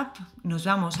setup nos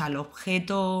vamos al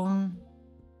objeto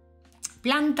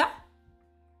planta.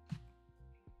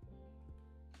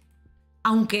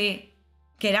 Aunque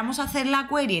queramos hacer la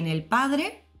query en el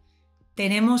padre,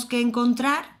 tenemos que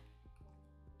encontrar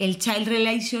el Child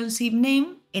Relationship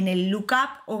Name en el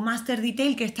lookup o master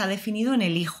detail que está definido en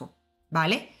el hijo,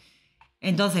 ¿vale?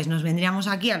 Entonces nos vendríamos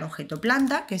aquí al objeto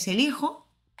planta, que es el hijo.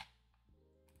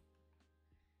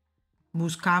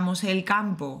 Buscamos el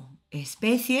campo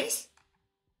especies,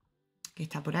 que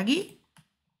está por aquí.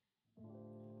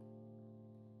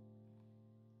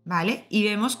 ¿Vale? Y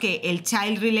vemos que el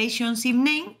Child Relationship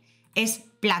Name es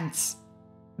plants,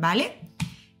 ¿vale?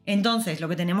 Entonces lo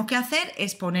que tenemos que hacer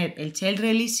es poner el Child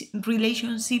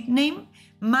Relationship Name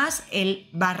más el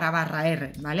 //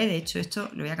 R, ¿vale? De hecho esto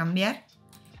lo voy a cambiar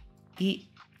y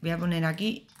voy a poner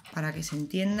aquí para que se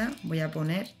entienda, voy a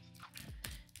poner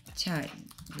Child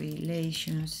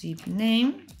Relationship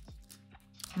Name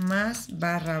más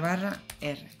 //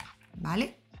 R,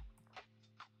 ¿vale?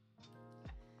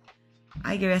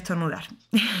 Ay, que voy a estornudar.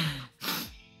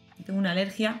 Tengo una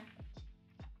alergia.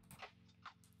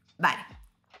 Vale.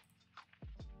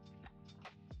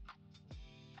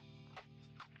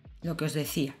 Lo que os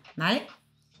decía, ¿vale?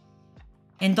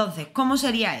 Entonces, ¿cómo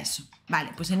sería eso?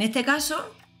 Vale, pues en este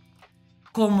caso,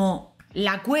 como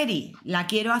la query la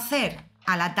quiero hacer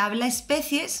a la tabla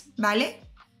especies, ¿vale?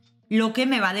 Lo que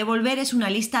me va a devolver es una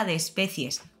lista de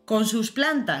especies con sus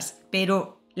plantas,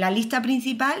 pero la lista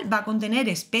principal va a contener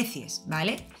especies,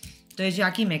 ¿vale? Entonces yo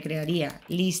aquí me crearía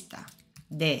lista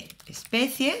de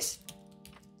especies.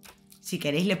 Si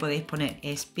queréis le podéis poner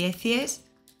especies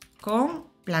con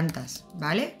plantas,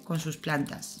 ¿vale? Con sus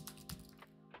plantas.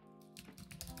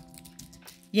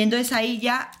 Y entonces ahí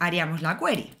ya haríamos la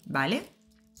query, ¿vale?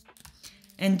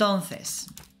 Entonces,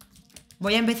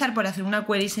 voy a empezar por hacer una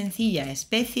query sencilla,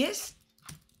 especies.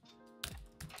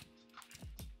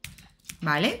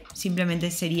 ¿Vale?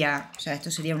 Simplemente sería, o sea, esto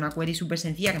sería una query súper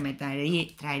sencilla que me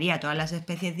traería todas las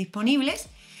especies disponibles.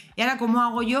 Y ahora, ¿cómo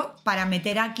hago yo para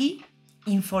meter aquí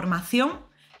información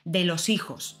de los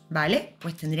hijos, ¿vale?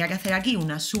 Pues tendría que hacer aquí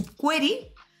una subquery.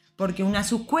 Porque una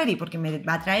subquery, porque me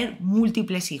va a traer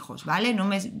múltiples hijos, ¿vale? No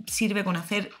me sirve con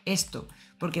hacer esto,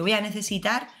 porque voy a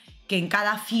necesitar que en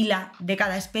cada fila de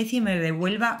cada especie me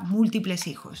devuelva múltiples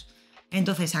hijos.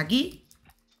 Entonces aquí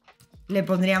le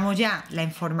pondríamos ya la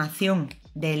información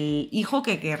del hijo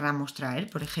que querramos traer,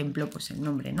 por ejemplo, pues el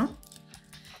nombre, ¿no?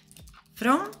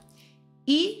 From,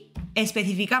 y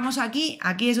especificamos aquí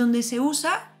es donde se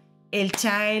usa el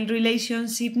child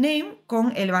relationship name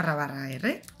con el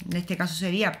 /r. En este caso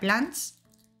sería plants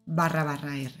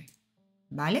 /r,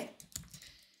 ¿vale?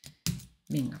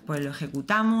 Venga, pues lo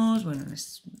ejecutamos. Bueno,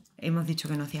 hemos dicho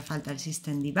que no hacía falta el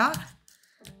system debug,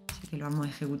 así que lo vamos a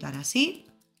ejecutar así.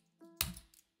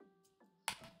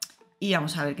 Y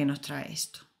vamos a ver qué nos trae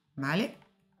esto, ¿vale?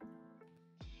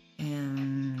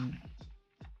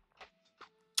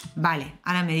 Vale,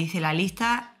 ahora me dice la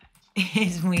lista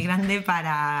es muy grande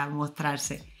para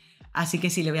mostrarse, así que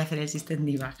sí le voy a hacer el system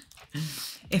debug.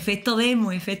 Efecto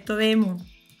demo.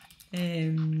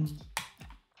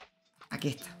 Aquí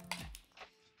está,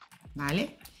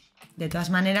 ¿vale? De todas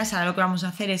maneras, ahora lo que vamos a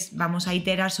hacer es, vamos a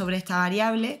iterar sobre esta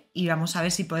variable y vamos a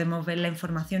ver si podemos ver la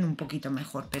información un poquito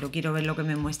mejor, pero quiero ver lo que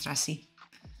me muestra así.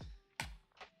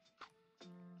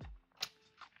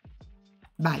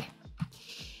 Vale.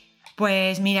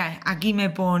 Pues mirad, aquí me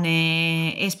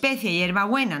pone especie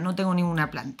hierbabuena, no tengo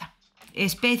ninguna planta.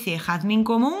 Especie jazmín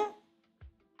común.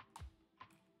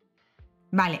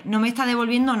 Vale, no me está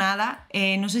devolviendo nada.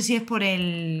 No sé si es por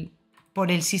el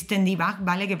system debug,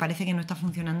 ¿vale? Que parece que no está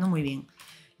funcionando muy bien.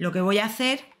 Lo que voy a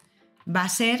hacer va a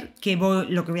ser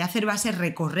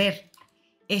recorrer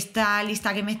esta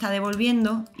lista que me está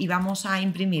devolviendo y vamos a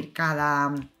imprimir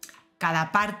cada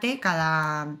parte,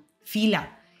 cada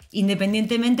fila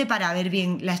independientemente para ver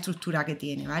bien la estructura que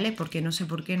tiene, ¿vale? Porque no sé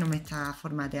por qué no me está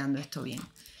formateando esto bien.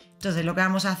 Entonces lo que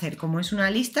vamos a hacer, como es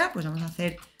una lista, pues vamos a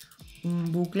hacer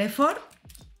un bucle for,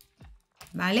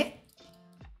 ¿vale?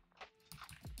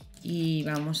 Y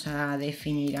vamos a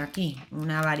definir aquí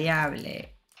una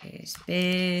variable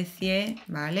especie,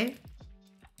 ¿vale?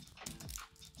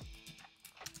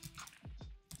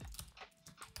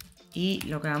 Y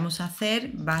lo que vamos a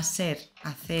hacer va a ser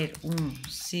hacer un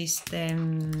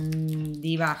system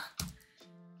debug,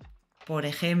 por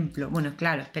ejemplo. Bueno,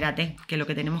 claro, espérate, que lo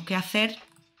que tenemos que hacer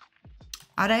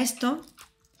ahora esto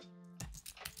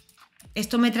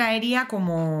me traería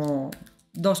como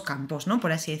dos campos, ¿no?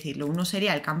 Por así decirlo. Uno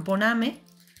sería el campo name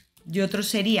y otro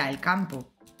sería el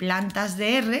campo plantas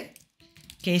de R,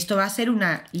 que esto va a ser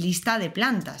una lista de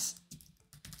plantas.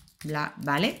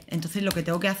 ¿Vale? Entonces lo que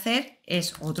tengo que hacer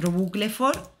es otro bucle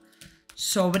for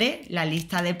sobre la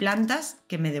lista de plantas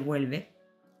que me devuelve.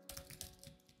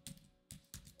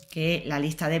 Que la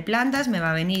lista de plantas me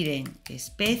va a venir en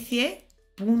especie,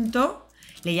 punto.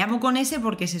 Le llamo con S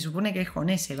porque se supone que es con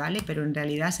S, ¿vale? Pero en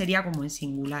realidad sería como en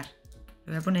singular.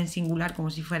 Lo voy a poner en singular como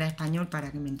si fuera español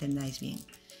para que me entendáis bien.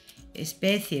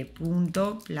 Especie,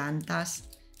 punto, plantas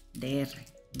de R,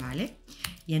 ¿vale?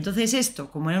 Y entonces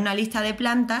esto, como era una lista de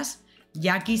plantas,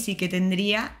 ya aquí sí que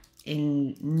tendría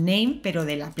el name, pero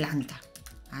de la planta,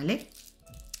 ¿vale?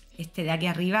 Este de aquí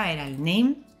arriba era el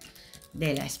name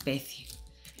de la especie.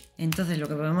 Entonces lo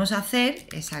que podemos hacer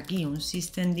es aquí un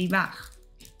system debug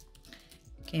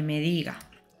que me diga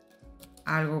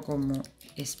algo como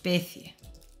especie,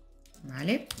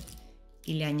 ¿vale?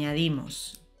 Y le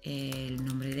añadimos el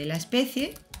nombre de la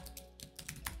especie.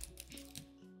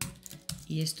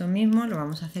 Y esto mismo lo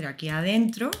vamos a hacer aquí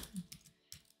adentro,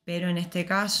 pero en este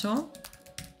caso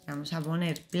vamos a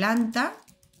poner planta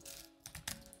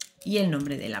y el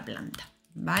nombre de la planta,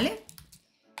 ¿vale?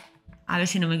 A ver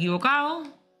si no me he equivocado.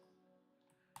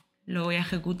 Lo voy a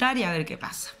ejecutar y a ver qué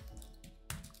pasa.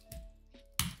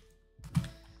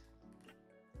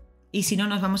 Y si no,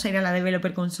 nos vamos a ir a la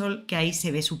Developer Console, que ahí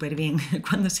se ve súper bien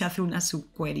cuando se hace una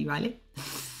subquery, ¿vale?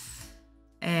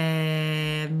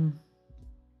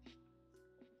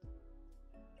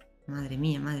 Madre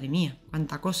mía,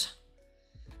 cuánta cosa.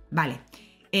 Vale,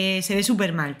 se ve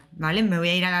súper mal, ¿vale? Me voy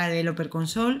a ir a la Developer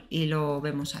Console y lo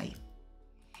vemos ahí.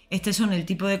 Estos son el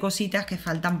tipo de cositas que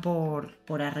faltan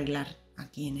por arreglar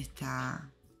aquí en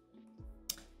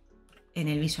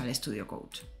el Visual Studio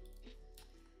Code.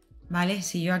 Vale,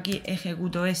 si yo aquí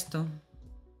ejecuto esto.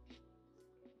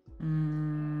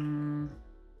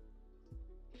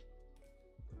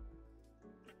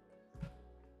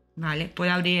 Vale,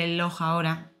 puedo abrir el log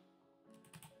ahora.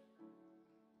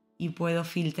 Y puedo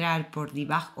filtrar por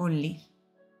debug only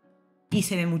y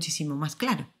se ve muchísimo más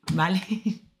claro, ¿vale?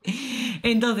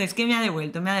 Entonces, ¿qué me ha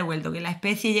devuelto? Me ha devuelto que la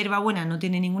especie hierbabuena no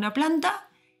tiene ninguna planta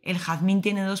el jazmín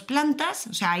tiene 2 plantas,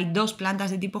 o sea, hay 2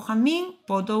 plantas de tipo jazmín,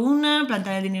 poto una,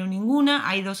 planta de dinero ninguna,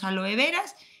 hay 2 aloe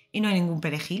veras y no hay ningún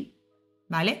perejil,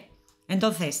 ¿vale?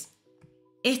 Entonces,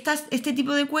 este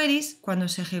tipo de queries, cuando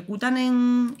se ejecutan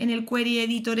en el query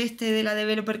editor este de la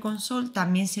Developer Console,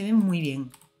 también se ven muy bien.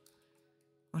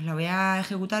 Os la voy a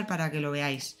ejecutar para que lo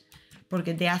veáis,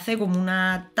 porque te hace como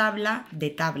una tabla de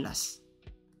tablas.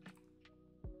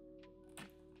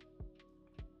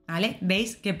 ¿Vale?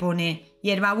 ¿Veis que pone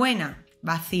hierbabuena,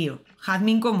 vacío,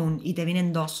 jazmín común y te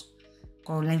vienen 2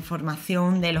 con la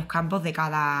información de los campos de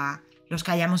cada, los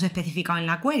que hayamos especificado en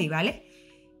la query, ¿vale?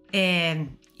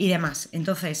 Y demás.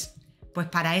 Entonces, pues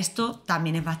para esto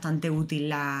también es bastante útil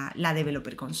la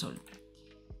Developer Console.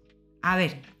 A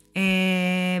ver,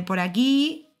 por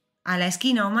aquí a la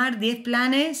esquina, Omar, 10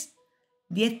 planes,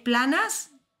 10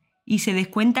 planas y se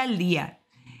descuenta el día.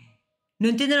 No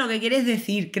entiendo lo que quieres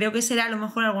decir, creo que será a lo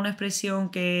mejor alguna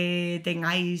expresión que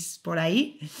tengáis por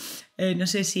ahí. No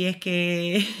sé si es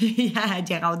que ya has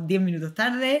llegado 10 minutos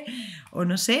tarde o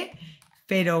no sé,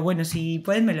 pero bueno, si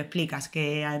puedes me lo explicas,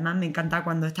 que además me encanta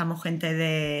cuando estamos gente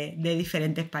de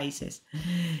diferentes países,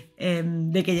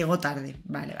 de que llegó tarde.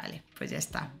 Vale, pues ya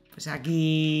está. Pues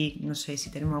aquí no sé si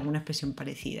tenemos alguna expresión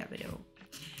parecida, pero...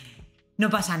 No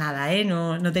pasa nada, ¿eh?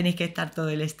 No tenéis que estar todo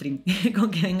el stream.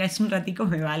 Con que vengáis un ratico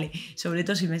me vale. Sobre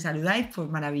todo si me saludáis, pues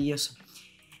maravilloso.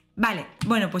 Vale,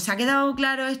 bueno, pues ha quedado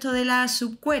claro esto de las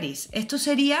subqueries. Esto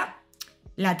sería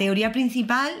la teoría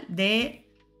principal de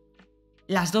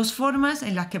las 2 formas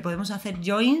en las que podemos hacer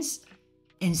joins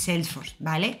en Salesforce,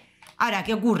 ¿vale? Ahora,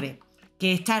 ¿qué ocurre?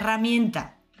 Que esta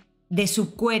herramienta de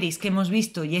subqueries que hemos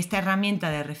visto y esta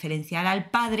herramienta de referenciar al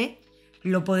padre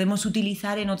lo podemos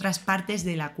utilizar en otras partes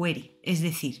de la query. Es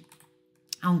decir,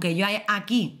 aunque yo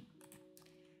aquí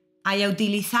haya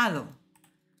utilizado...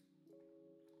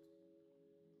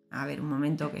 A ver, un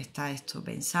momento que está esto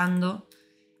pensando.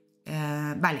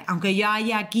 Vale, aunque yo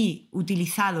haya aquí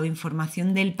utilizado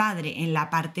información del padre en la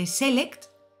parte select,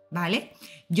 ¿vale?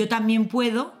 Yo también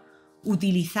puedo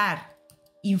utilizar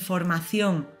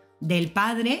información del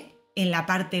padre en la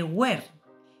parte where.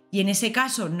 Y en ese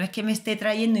caso no es que me esté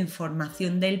trayendo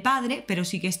información del padre, pero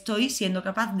sí que estoy siendo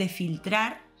capaz de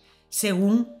filtrar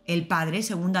según el padre,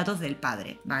 según datos del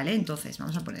padre, ¿vale? Entonces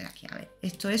vamos a poner aquí, a ver,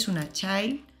 esto es una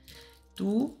child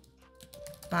to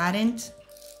parent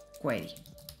query,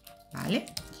 ¿vale?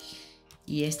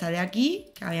 Y esta de aquí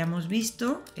que habíamos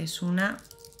visto es una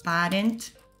parent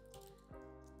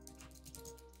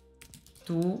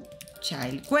to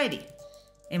child query.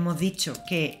 Hemos dicho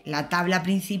que la tabla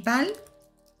principal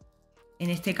en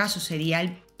este caso sería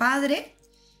el padre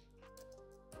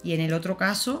y en el otro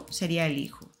caso sería el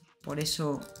hijo. Por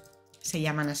eso se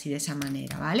llaman así de esa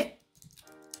manera, ¿vale?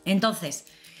 Entonces,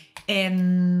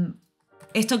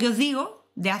 esto que os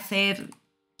digo de hacer,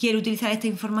 quiero utilizar esta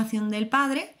información del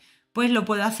padre, pues lo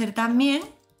puedo hacer también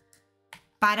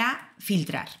para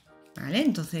filtrar, ¿vale?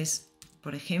 Entonces,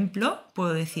 por ejemplo,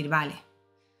 puedo decir, vale,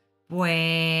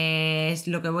 pues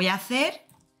lo que voy a hacer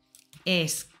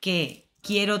es que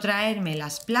quiero traerme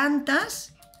las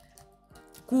plantas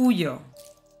cuyo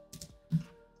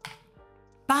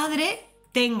padre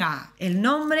tenga el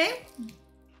nombre,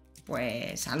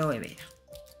 pues aloe vera,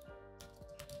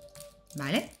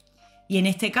 ¿vale? Y en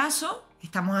este caso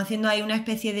estamos haciendo ahí una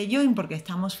especie de join porque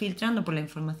estamos filtrando por la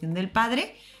información del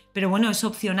padre, pero bueno, es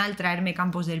opcional traerme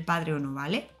campos del padre o no,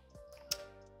 ¿vale?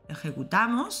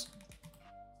 Ejecutamos.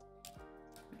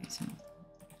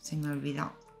 Se me ha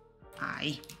olvidado.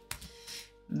 Ahí.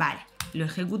 Vale, lo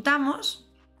ejecutamos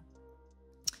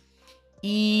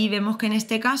y vemos que en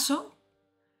este caso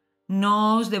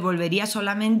nos devolvería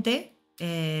solamente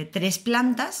 3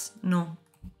 plantas, no,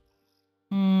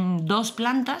 2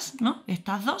 plantas, ¿no?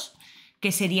 Estas 2,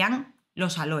 que serían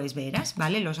los aloes veras,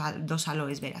 ¿vale? Los 2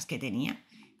 aloes veras que tenía.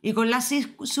 Y con las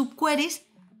subqueries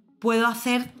puedo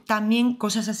hacer también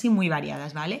cosas así muy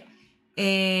variadas, ¿vale?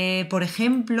 Por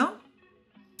ejemplo,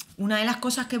 una de las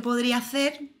cosas que podría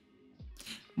hacer...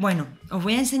 Bueno, os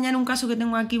voy a enseñar un caso que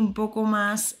tengo aquí un poco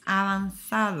más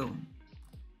avanzado.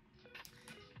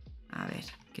 A ver,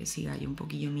 que siga yo un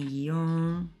poquillo mi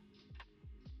guión.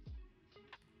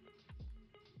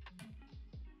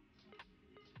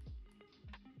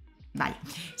 Vale,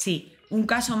 sí, un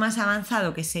caso más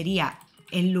avanzado que sería,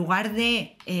 en lugar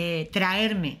de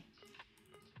traerme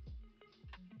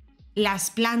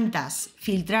las plantas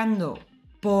filtrando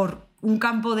por un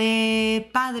campo de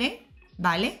padre,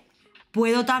 ¿vale?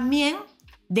 Puedo también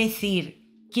decir,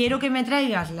 quiero que me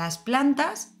traigas las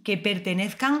plantas que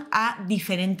pertenezcan a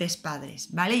diferentes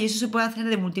padres, ¿vale? Y eso se puede hacer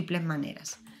de múltiples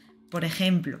maneras. Por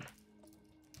ejemplo,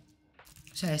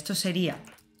 o sea, esto sería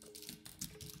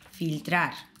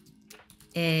filtrar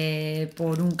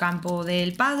por un campo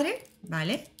del padre,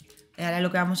 ¿vale? Ahora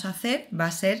lo que vamos a hacer va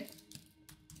a ser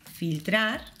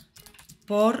filtrar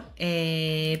por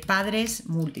padres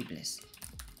múltiples,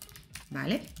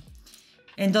 ¿vale?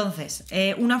 Entonces,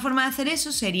 una forma de hacer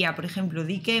eso sería, por ejemplo,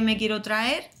 di que me quiero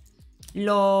traer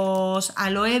los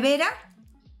aloe vera,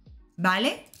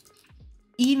 ¿vale?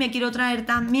 Y me quiero traer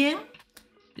también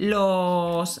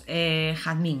los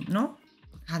jazmín, ¿no?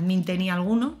 Jazmín tenía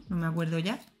alguno, no me acuerdo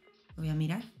ya. Lo voy a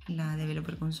mirar en la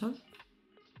Developer Console.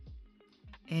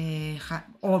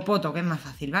 O poto, que es más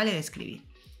fácil, ¿vale? De escribir.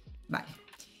 Vale.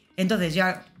 Entonces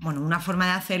ya, bueno, una forma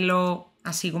de hacerlo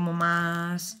así como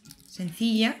más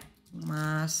sencilla,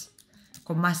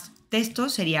 con más texto,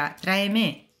 sería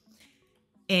tráeme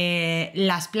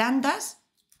las plantas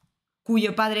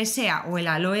cuyo padre sea o el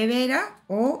aloe vera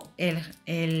o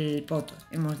el poto,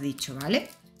 hemos dicho, ¿vale?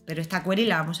 Pero esta query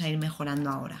la vamos a ir mejorando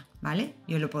ahora, ¿vale?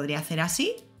 Yo lo podría hacer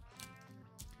así.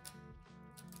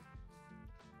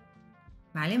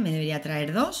 ¿Vale? Me debería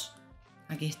traer dos.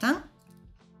 Aquí están.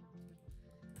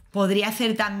 Podría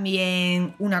hacer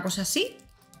también una cosa así,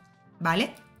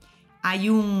 ¿vale? Hay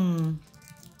un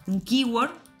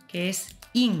keyword que es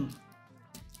in.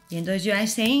 Y entonces yo a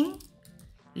ese in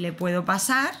le puedo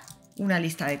pasar una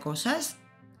lista de cosas.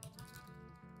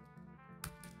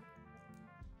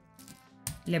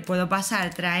 Le puedo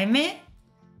pasar tráeme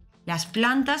las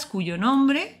plantas cuyo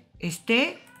nombre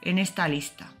esté en esta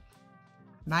lista,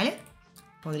 ¿vale?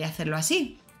 Podría hacerlo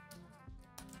así.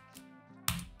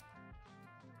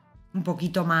 Un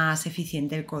poquito más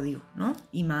eficiente el código, ¿no?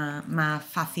 Y más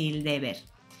fácil de ver.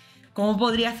 ¿Cómo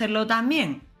podría hacerlo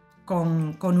también?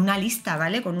 Con una lista,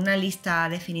 ¿vale? Con una lista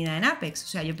definida en Apex. O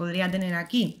sea, yo podría tener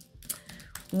aquí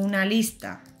una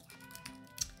lista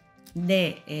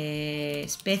de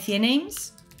especie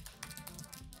names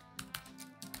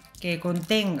que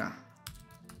contenga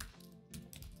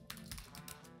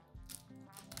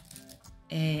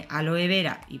aloe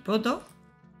vera y poto.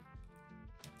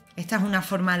 Esta es una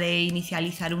forma de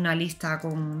inicializar una lista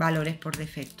con valores por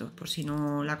defecto, por si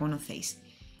no la conocéis.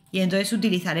 Y entonces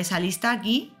utilizar esa lista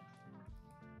aquí,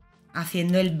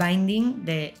 haciendo el binding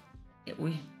de...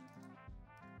 Uy.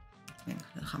 Venga,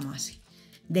 lo dejamos así.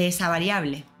 De esa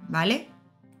variable, ¿vale?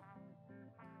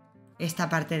 Esta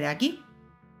parte de aquí.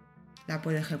 La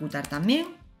puedo ejecutar también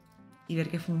y ver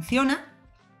que funciona.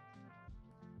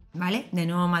 ¿Vale? De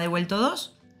nuevo me ha devuelto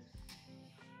 2.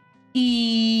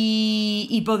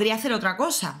 Y podría hacer otra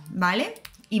cosa, ¿vale?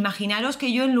 Imaginaros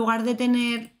que yo, en lugar de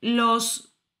tener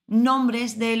los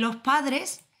nombres de los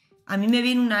padres, a mí me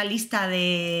viene una lista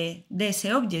de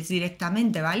objects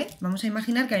directamente, ¿vale? Vamos a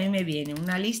imaginar que a mí me viene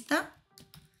una lista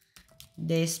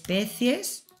de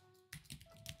especies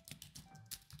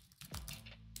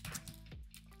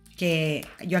que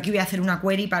yo aquí voy a hacer una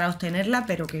query para obtenerla,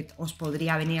 pero que os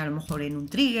podría venir a lo mejor en un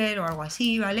trigger o algo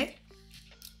así, ¿vale?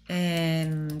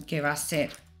 Que va a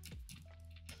ser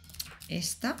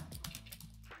esta.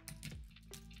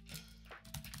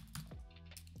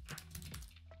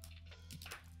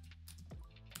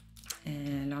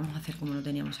 Lo vamos a hacer como lo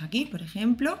teníamos aquí, por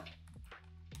ejemplo.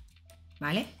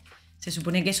 ¿Vale? Se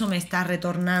supone que eso me está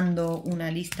retornando una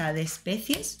lista de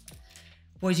especies.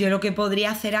 Pues yo lo que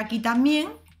podría hacer aquí también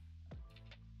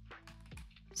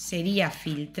sería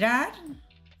filtrar.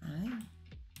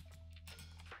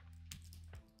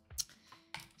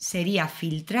 Sería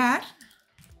filtrar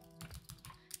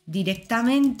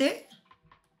directamente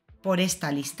por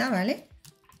esta lista, ¿vale?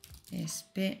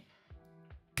 Especies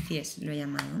lo he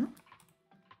llamado, ¿no?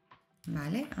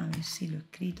 Vale, a ver si lo he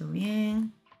escrito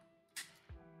bien.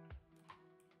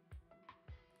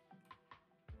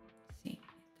 Sí,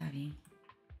 está bien.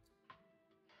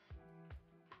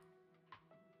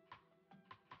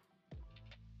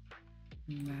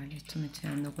 Vale, esto me estoy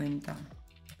dando cuenta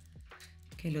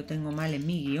que lo tengo mal en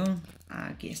mi guión.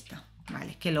 Aquí está.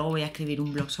 Vale, es que luego voy a escribir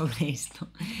un blog sobre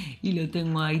esto y lo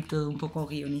tengo ahí todo un poco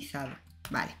guionizado.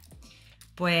 Vale,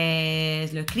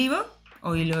 pues lo escribo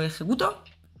y lo ejecuto,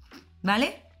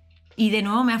 ¿vale? Y de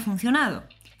nuevo me ha funcionado.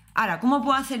 Ahora, ¿cómo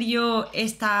puedo hacer yo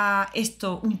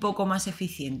esto un poco más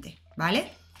eficiente?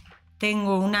 ¿Vale?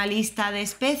 Tengo una lista de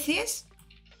especies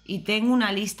y tengo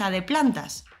una lista de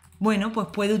plantas. Bueno, pues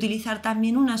puedo utilizar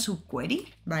también una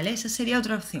subquery, ¿vale? Esa sería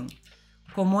otra opción.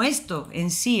 Como esto en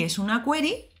sí es una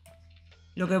query,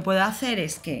 lo que puedo hacer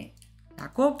es que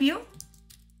la copio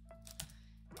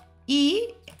y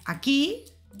aquí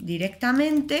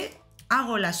directamente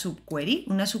hago la subquery.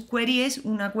 Una subquery es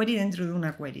una query dentro de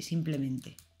una query,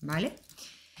 simplemente, ¿vale?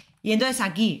 Y entonces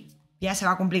aquí ya se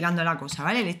va complicando la cosa,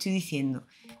 ¿vale? Le estoy diciendo,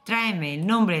 tráeme el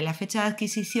nombre y la fecha de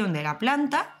adquisición de la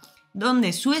planta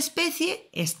donde su especie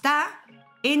está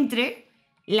entre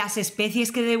las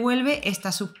especies que devuelve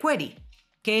esta subquery.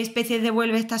 ¿Qué especies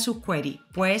devuelve esta subquery?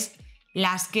 Pues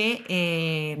las que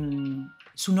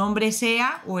su nombre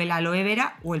sea o el aloe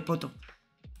vera o el poto,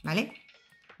 ¿vale?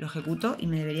 Lo ejecuto y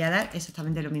me debería dar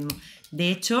exactamente lo mismo. De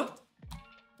hecho,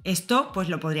 esto pues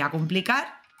lo podría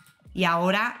complicar y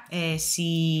ahora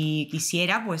si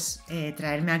quisiera pues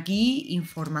traerme aquí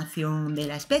información de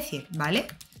la especie, ¿vale?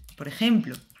 Por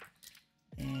ejemplo,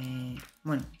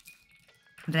 bueno,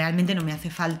 realmente no me hace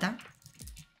falta,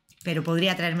 pero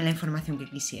podría traerme la información que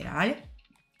quisiera, ¿vale?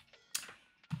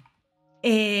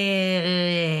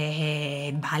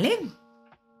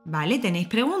 Vale, ¿tenéis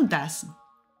preguntas?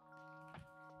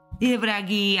 Dice por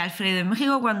aquí Alfredo, en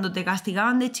México cuando te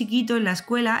castigaban de chiquito en la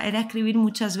escuela era escribir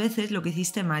muchas veces lo que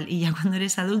hiciste mal y ya cuando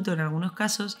eres adulto en algunos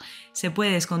casos se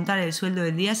puede descontar el sueldo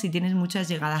del día si tienes muchas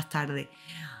llegadas tarde.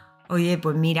 Oye,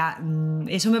 pues mira,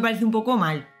 eso me parece un poco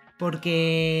mal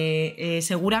porque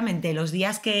seguramente los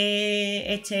días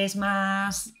que eches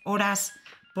más horas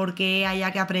porque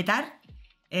haya que apretar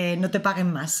no te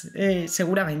paguen más,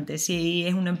 seguramente, si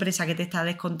es una empresa que te está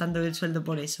descontando el sueldo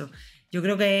por eso. Yo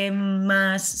creo que es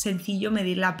más sencillo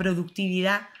medir la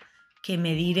productividad que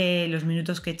medir los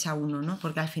minutos que echa uno, ¿no?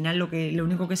 Porque al final lo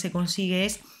único que se consigue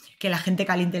es que la gente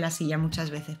caliente la silla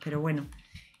muchas veces, pero bueno,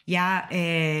 ya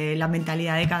la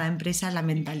mentalidad de cada empresa es la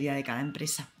mentalidad de cada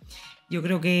empresa. Yo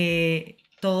creo que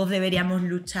todos deberíamos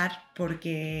luchar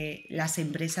porque las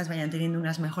empresas vayan teniendo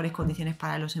unas mejores condiciones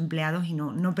para los empleados y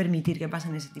no permitir que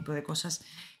pasen ese tipo de cosas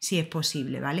si es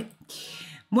posible, ¿vale?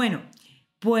 Bueno,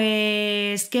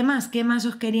 pues ¿qué más? ¿Qué más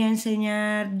os quería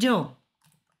enseñar yo?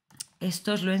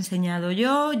 Esto os lo he enseñado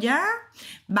yo ya.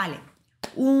 Vale,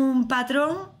 un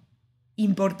patrón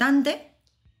importante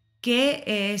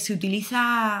que se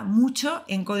utiliza mucho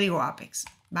en código Apex,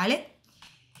 ¿vale?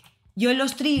 Yo en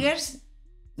los triggers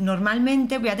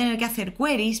normalmente voy a tener que hacer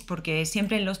queries porque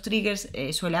siempre en los triggers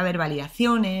suele haber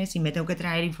validaciones y me tengo que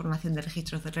traer información de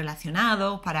registros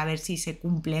relacionados para ver si se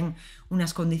cumplen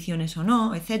unas condiciones o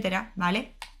no, etcétera,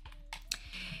 ¿vale?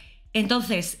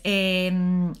 Entonces,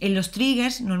 en los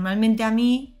triggers normalmente a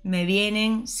mí me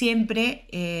vienen siempre,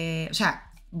 o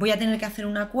sea, voy a tener que hacer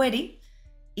una query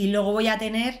y luego voy a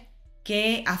tener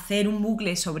que hacer un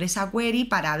bucle sobre esa query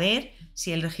para ver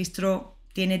si el registro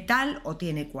tiene tal o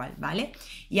tiene cual, ¿vale?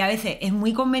 Y a veces es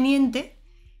muy conveniente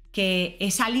que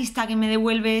esa lista que me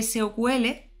devuelve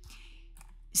SOQL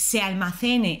se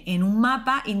almacene en un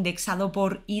mapa indexado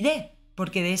por ID,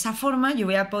 porque de esa forma yo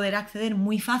voy a poder acceder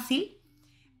muy fácil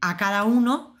a cada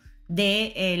uno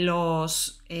de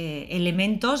los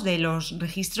elementos de los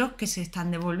registros que se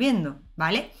están devolviendo,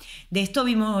 ¿vale? De esto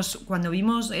cuando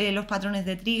vimos los patrones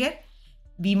de trigger,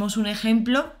 vimos un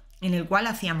ejemplo en el cual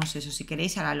hacíamos eso. Si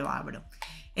queréis ahora lo abro.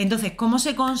 Entonces, ¿cómo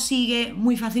se consigue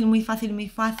muy fácil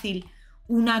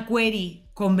una query,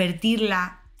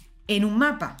 convertirla en un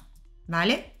mapa?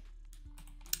 ¿Vale?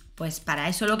 Pues para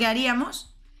eso lo que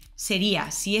haríamos sería,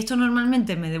 si esto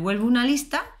normalmente me devuelve una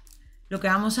lista, lo que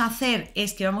vamos a hacer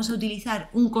es que vamos a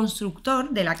utilizar un constructor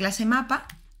de la clase mapa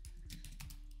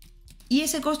y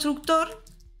ese constructor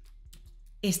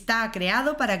está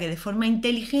creado para que de forma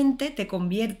inteligente te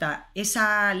convierta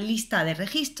esa lista de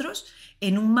registros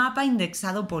en un mapa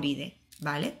indexado por ID,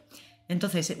 ¿vale?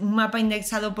 Entonces, un mapa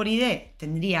indexado por ID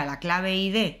tendría la clave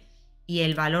ID y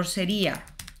el valor sería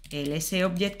el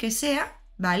SObject que sea,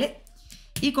 ¿vale?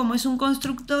 Y como es un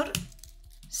constructor,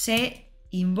 se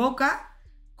invoca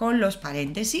con los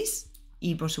paréntesis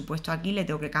y por supuesto aquí le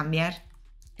tengo que cambiar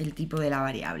el tipo de la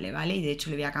variable, ¿vale? Y de hecho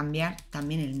le voy a cambiar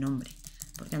también el nombre,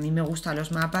 porque a mí me gustan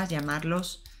los mapas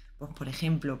llamarlos, pues por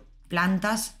ejemplo,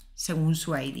 plantas según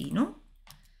su ID, ¿no?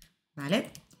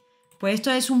 ¿Vale? Pues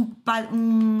esto es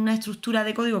una estructura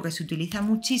de código que se utiliza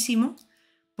muchísimo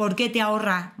porque te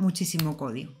ahorra muchísimo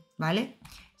código, ¿vale?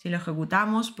 Si lo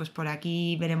ejecutamos, pues por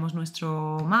aquí veremos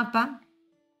nuestro mapa,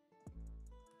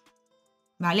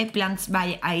 ¿vale? Plants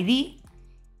by ID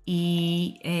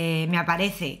y me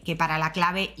aparece que para la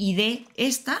clave ID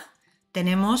esta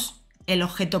tenemos el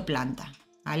objeto planta,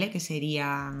 ¿vale? Que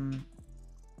sería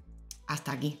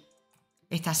hasta aquí.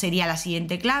 Esta sería la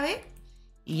siguiente clave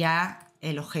y ya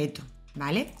el objeto,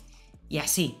 ¿vale? Y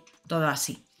así, todo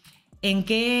así. ¿En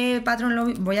qué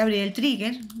patrón voy a abrir el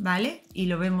trigger, ¿vale? Y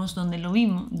lo vemos donde lo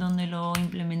vimos, donde lo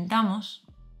implementamos.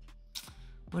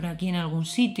 Por aquí en algún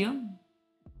sitio,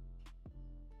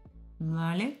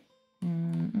 ¿vale?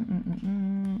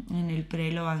 En el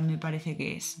preload me parece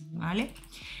que es, ¿vale?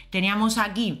 Teníamos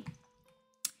aquí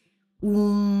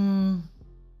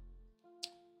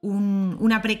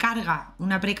una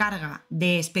precarga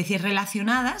de especies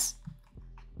relacionadas,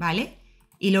 ¿vale?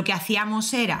 Y lo que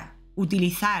hacíamos era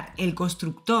utilizar el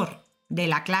constructor de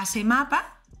la clase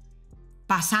mapa,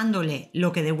 pasándole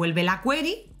lo que devuelve la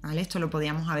query, ¿vale? Esto lo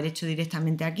podíamos haber hecho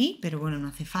directamente aquí, pero bueno, no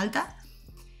hace falta.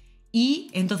 Y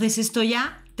entonces esto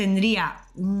ya tendría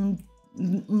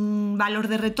un valor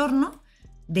de retorno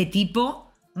de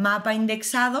tipo mapa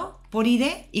indexado por ID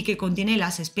y que contiene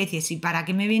las especies. ¿Y para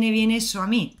qué me viene bien eso a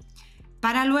mí?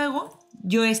 Para luego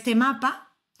yo este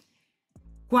mapa,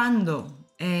 cuando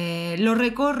lo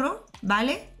recorro,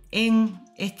 ¿vale? En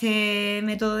este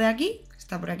método de aquí, que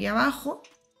está por aquí abajo,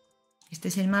 este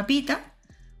es el mapita,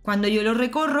 cuando yo lo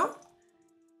recorro,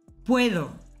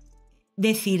 puedo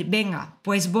decir, venga,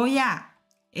 pues voy a...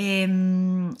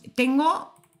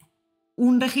 tengo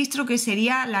un registro que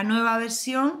sería la nueva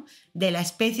versión de la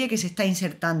especie que se está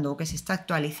insertando o que se está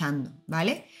actualizando,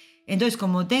 ¿vale? Entonces,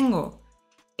 como tengo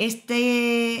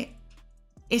este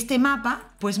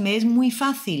mapa, pues me es muy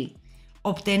fácil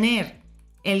obtener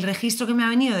el registro que me ha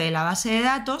venido de la base de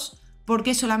datos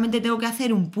porque solamente tengo que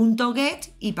hacer un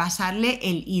 .get y pasarle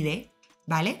el ID,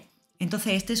 ¿vale?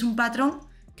 Entonces este es un patrón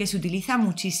que se utiliza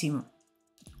muchísimo.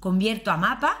 Convierto a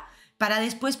mapa para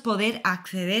después poder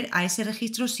acceder a ese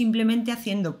registro simplemente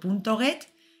haciendo .get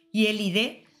y el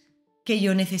ID que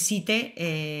yo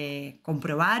necesite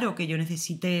comprobar o que yo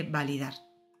necesite validar,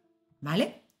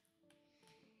 ¿vale?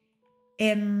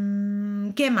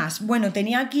 ¿Qué más? Bueno,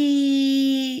 tenía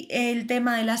aquí el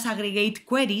tema de las aggregate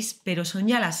queries, pero son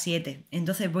ya las 7.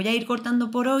 Entonces voy a ir cortando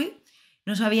por hoy.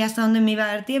 No sabía hasta dónde me iba a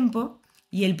dar tiempo.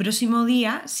 Y el próximo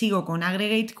día sigo con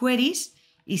aggregate queries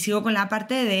y sigo con la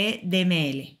parte de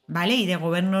DML, ¿vale? Y de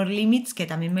governor limits, que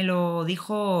también me lo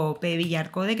dijo P.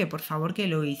 Villarcode, que por favor que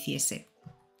lo hiciese.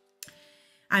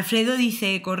 Alfredo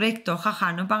dice, correcto,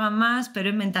 jaja, no pagan más, pero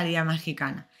es mentalidad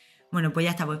mexicana. Bueno, pues ya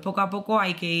está, pues poco a poco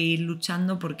hay que ir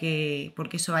luchando porque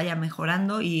eso vaya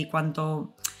mejorando y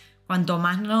cuanto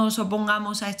más nos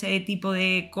opongamos a este tipo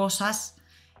de cosas,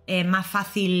 más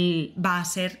fácil va a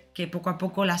ser que poco a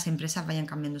poco las empresas vayan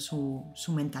cambiando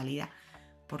su mentalidad,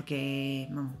 porque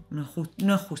vamos,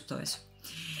 no es justo eso.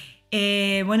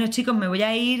 Bueno, chicos, me voy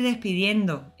a ir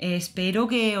despidiendo. Espero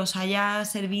que os haya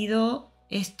servido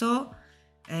esto.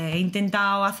 He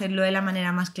intentado hacerlo de la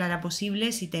manera más clara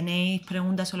posible. Si tenéis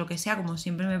preguntas o lo que sea, como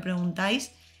siempre me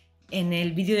preguntáis en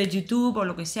el vídeo de YouTube o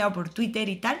lo que sea, o por Twitter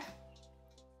y tal.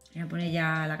 Voy a poner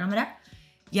ya la cámara.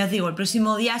 Ya os digo, el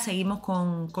próximo día seguimos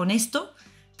con esto.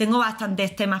 Tengo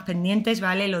bastantes temas pendientes,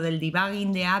 ¿vale? Lo del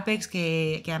debugging de Apex,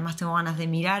 que además tengo ganas de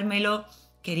mirármelo.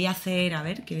 Quería hacer, a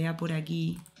ver, que vea por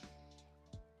aquí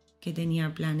que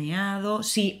tenía planeado.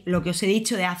 Sí, lo que os he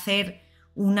dicho de hacer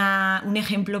un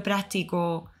ejemplo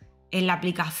práctico en la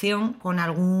aplicación con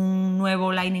algún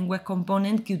nuevo Lightning Web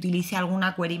Component que utilice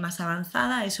alguna query más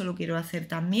avanzada, eso lo quiero hacer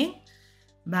también,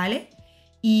 ¿vale?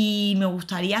 Y me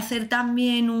gustaría hacer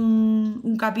también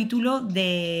un capítulo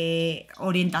de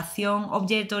orientación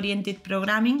Object Oriented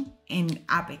Programming en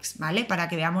Apex, ¿vale? Para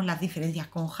que veamos las diferencias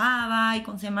con Java y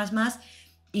con C++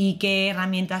 y qué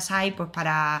herramientas hay pues,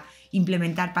 para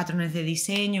implementar patrones de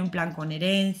diseño, en plan con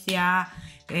herencia,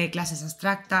 clases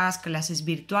abstractas, clases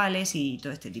virtuales y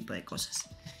todo este tipo de cosas,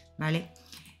 ¿vale?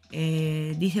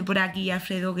 Dice por aquí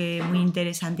Alfredo que muy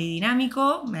interesante y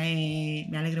dinámico, me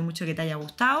alegro mucho que te haya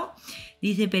gustado.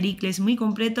 Dice Pericles, muy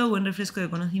completo, buen refresco de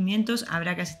conocimientos,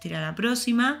 habrá que asistir a la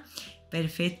próxima.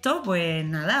 Perfecto, pues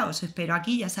nada, os espero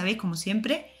aquí, ya sabéis, como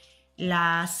siempre.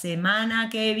 La semana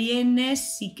que viene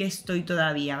sí que estoy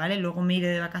todavía, ¿vale? Luego me iré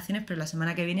de vacaciones, pero la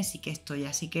semana que viene sí que estoy,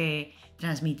 así que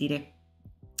transmitiré.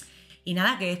 Y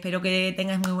nada, que espero que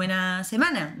tengáis muy buena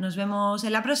semana. Nos vemos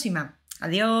en la próxima.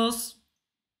 Adiós.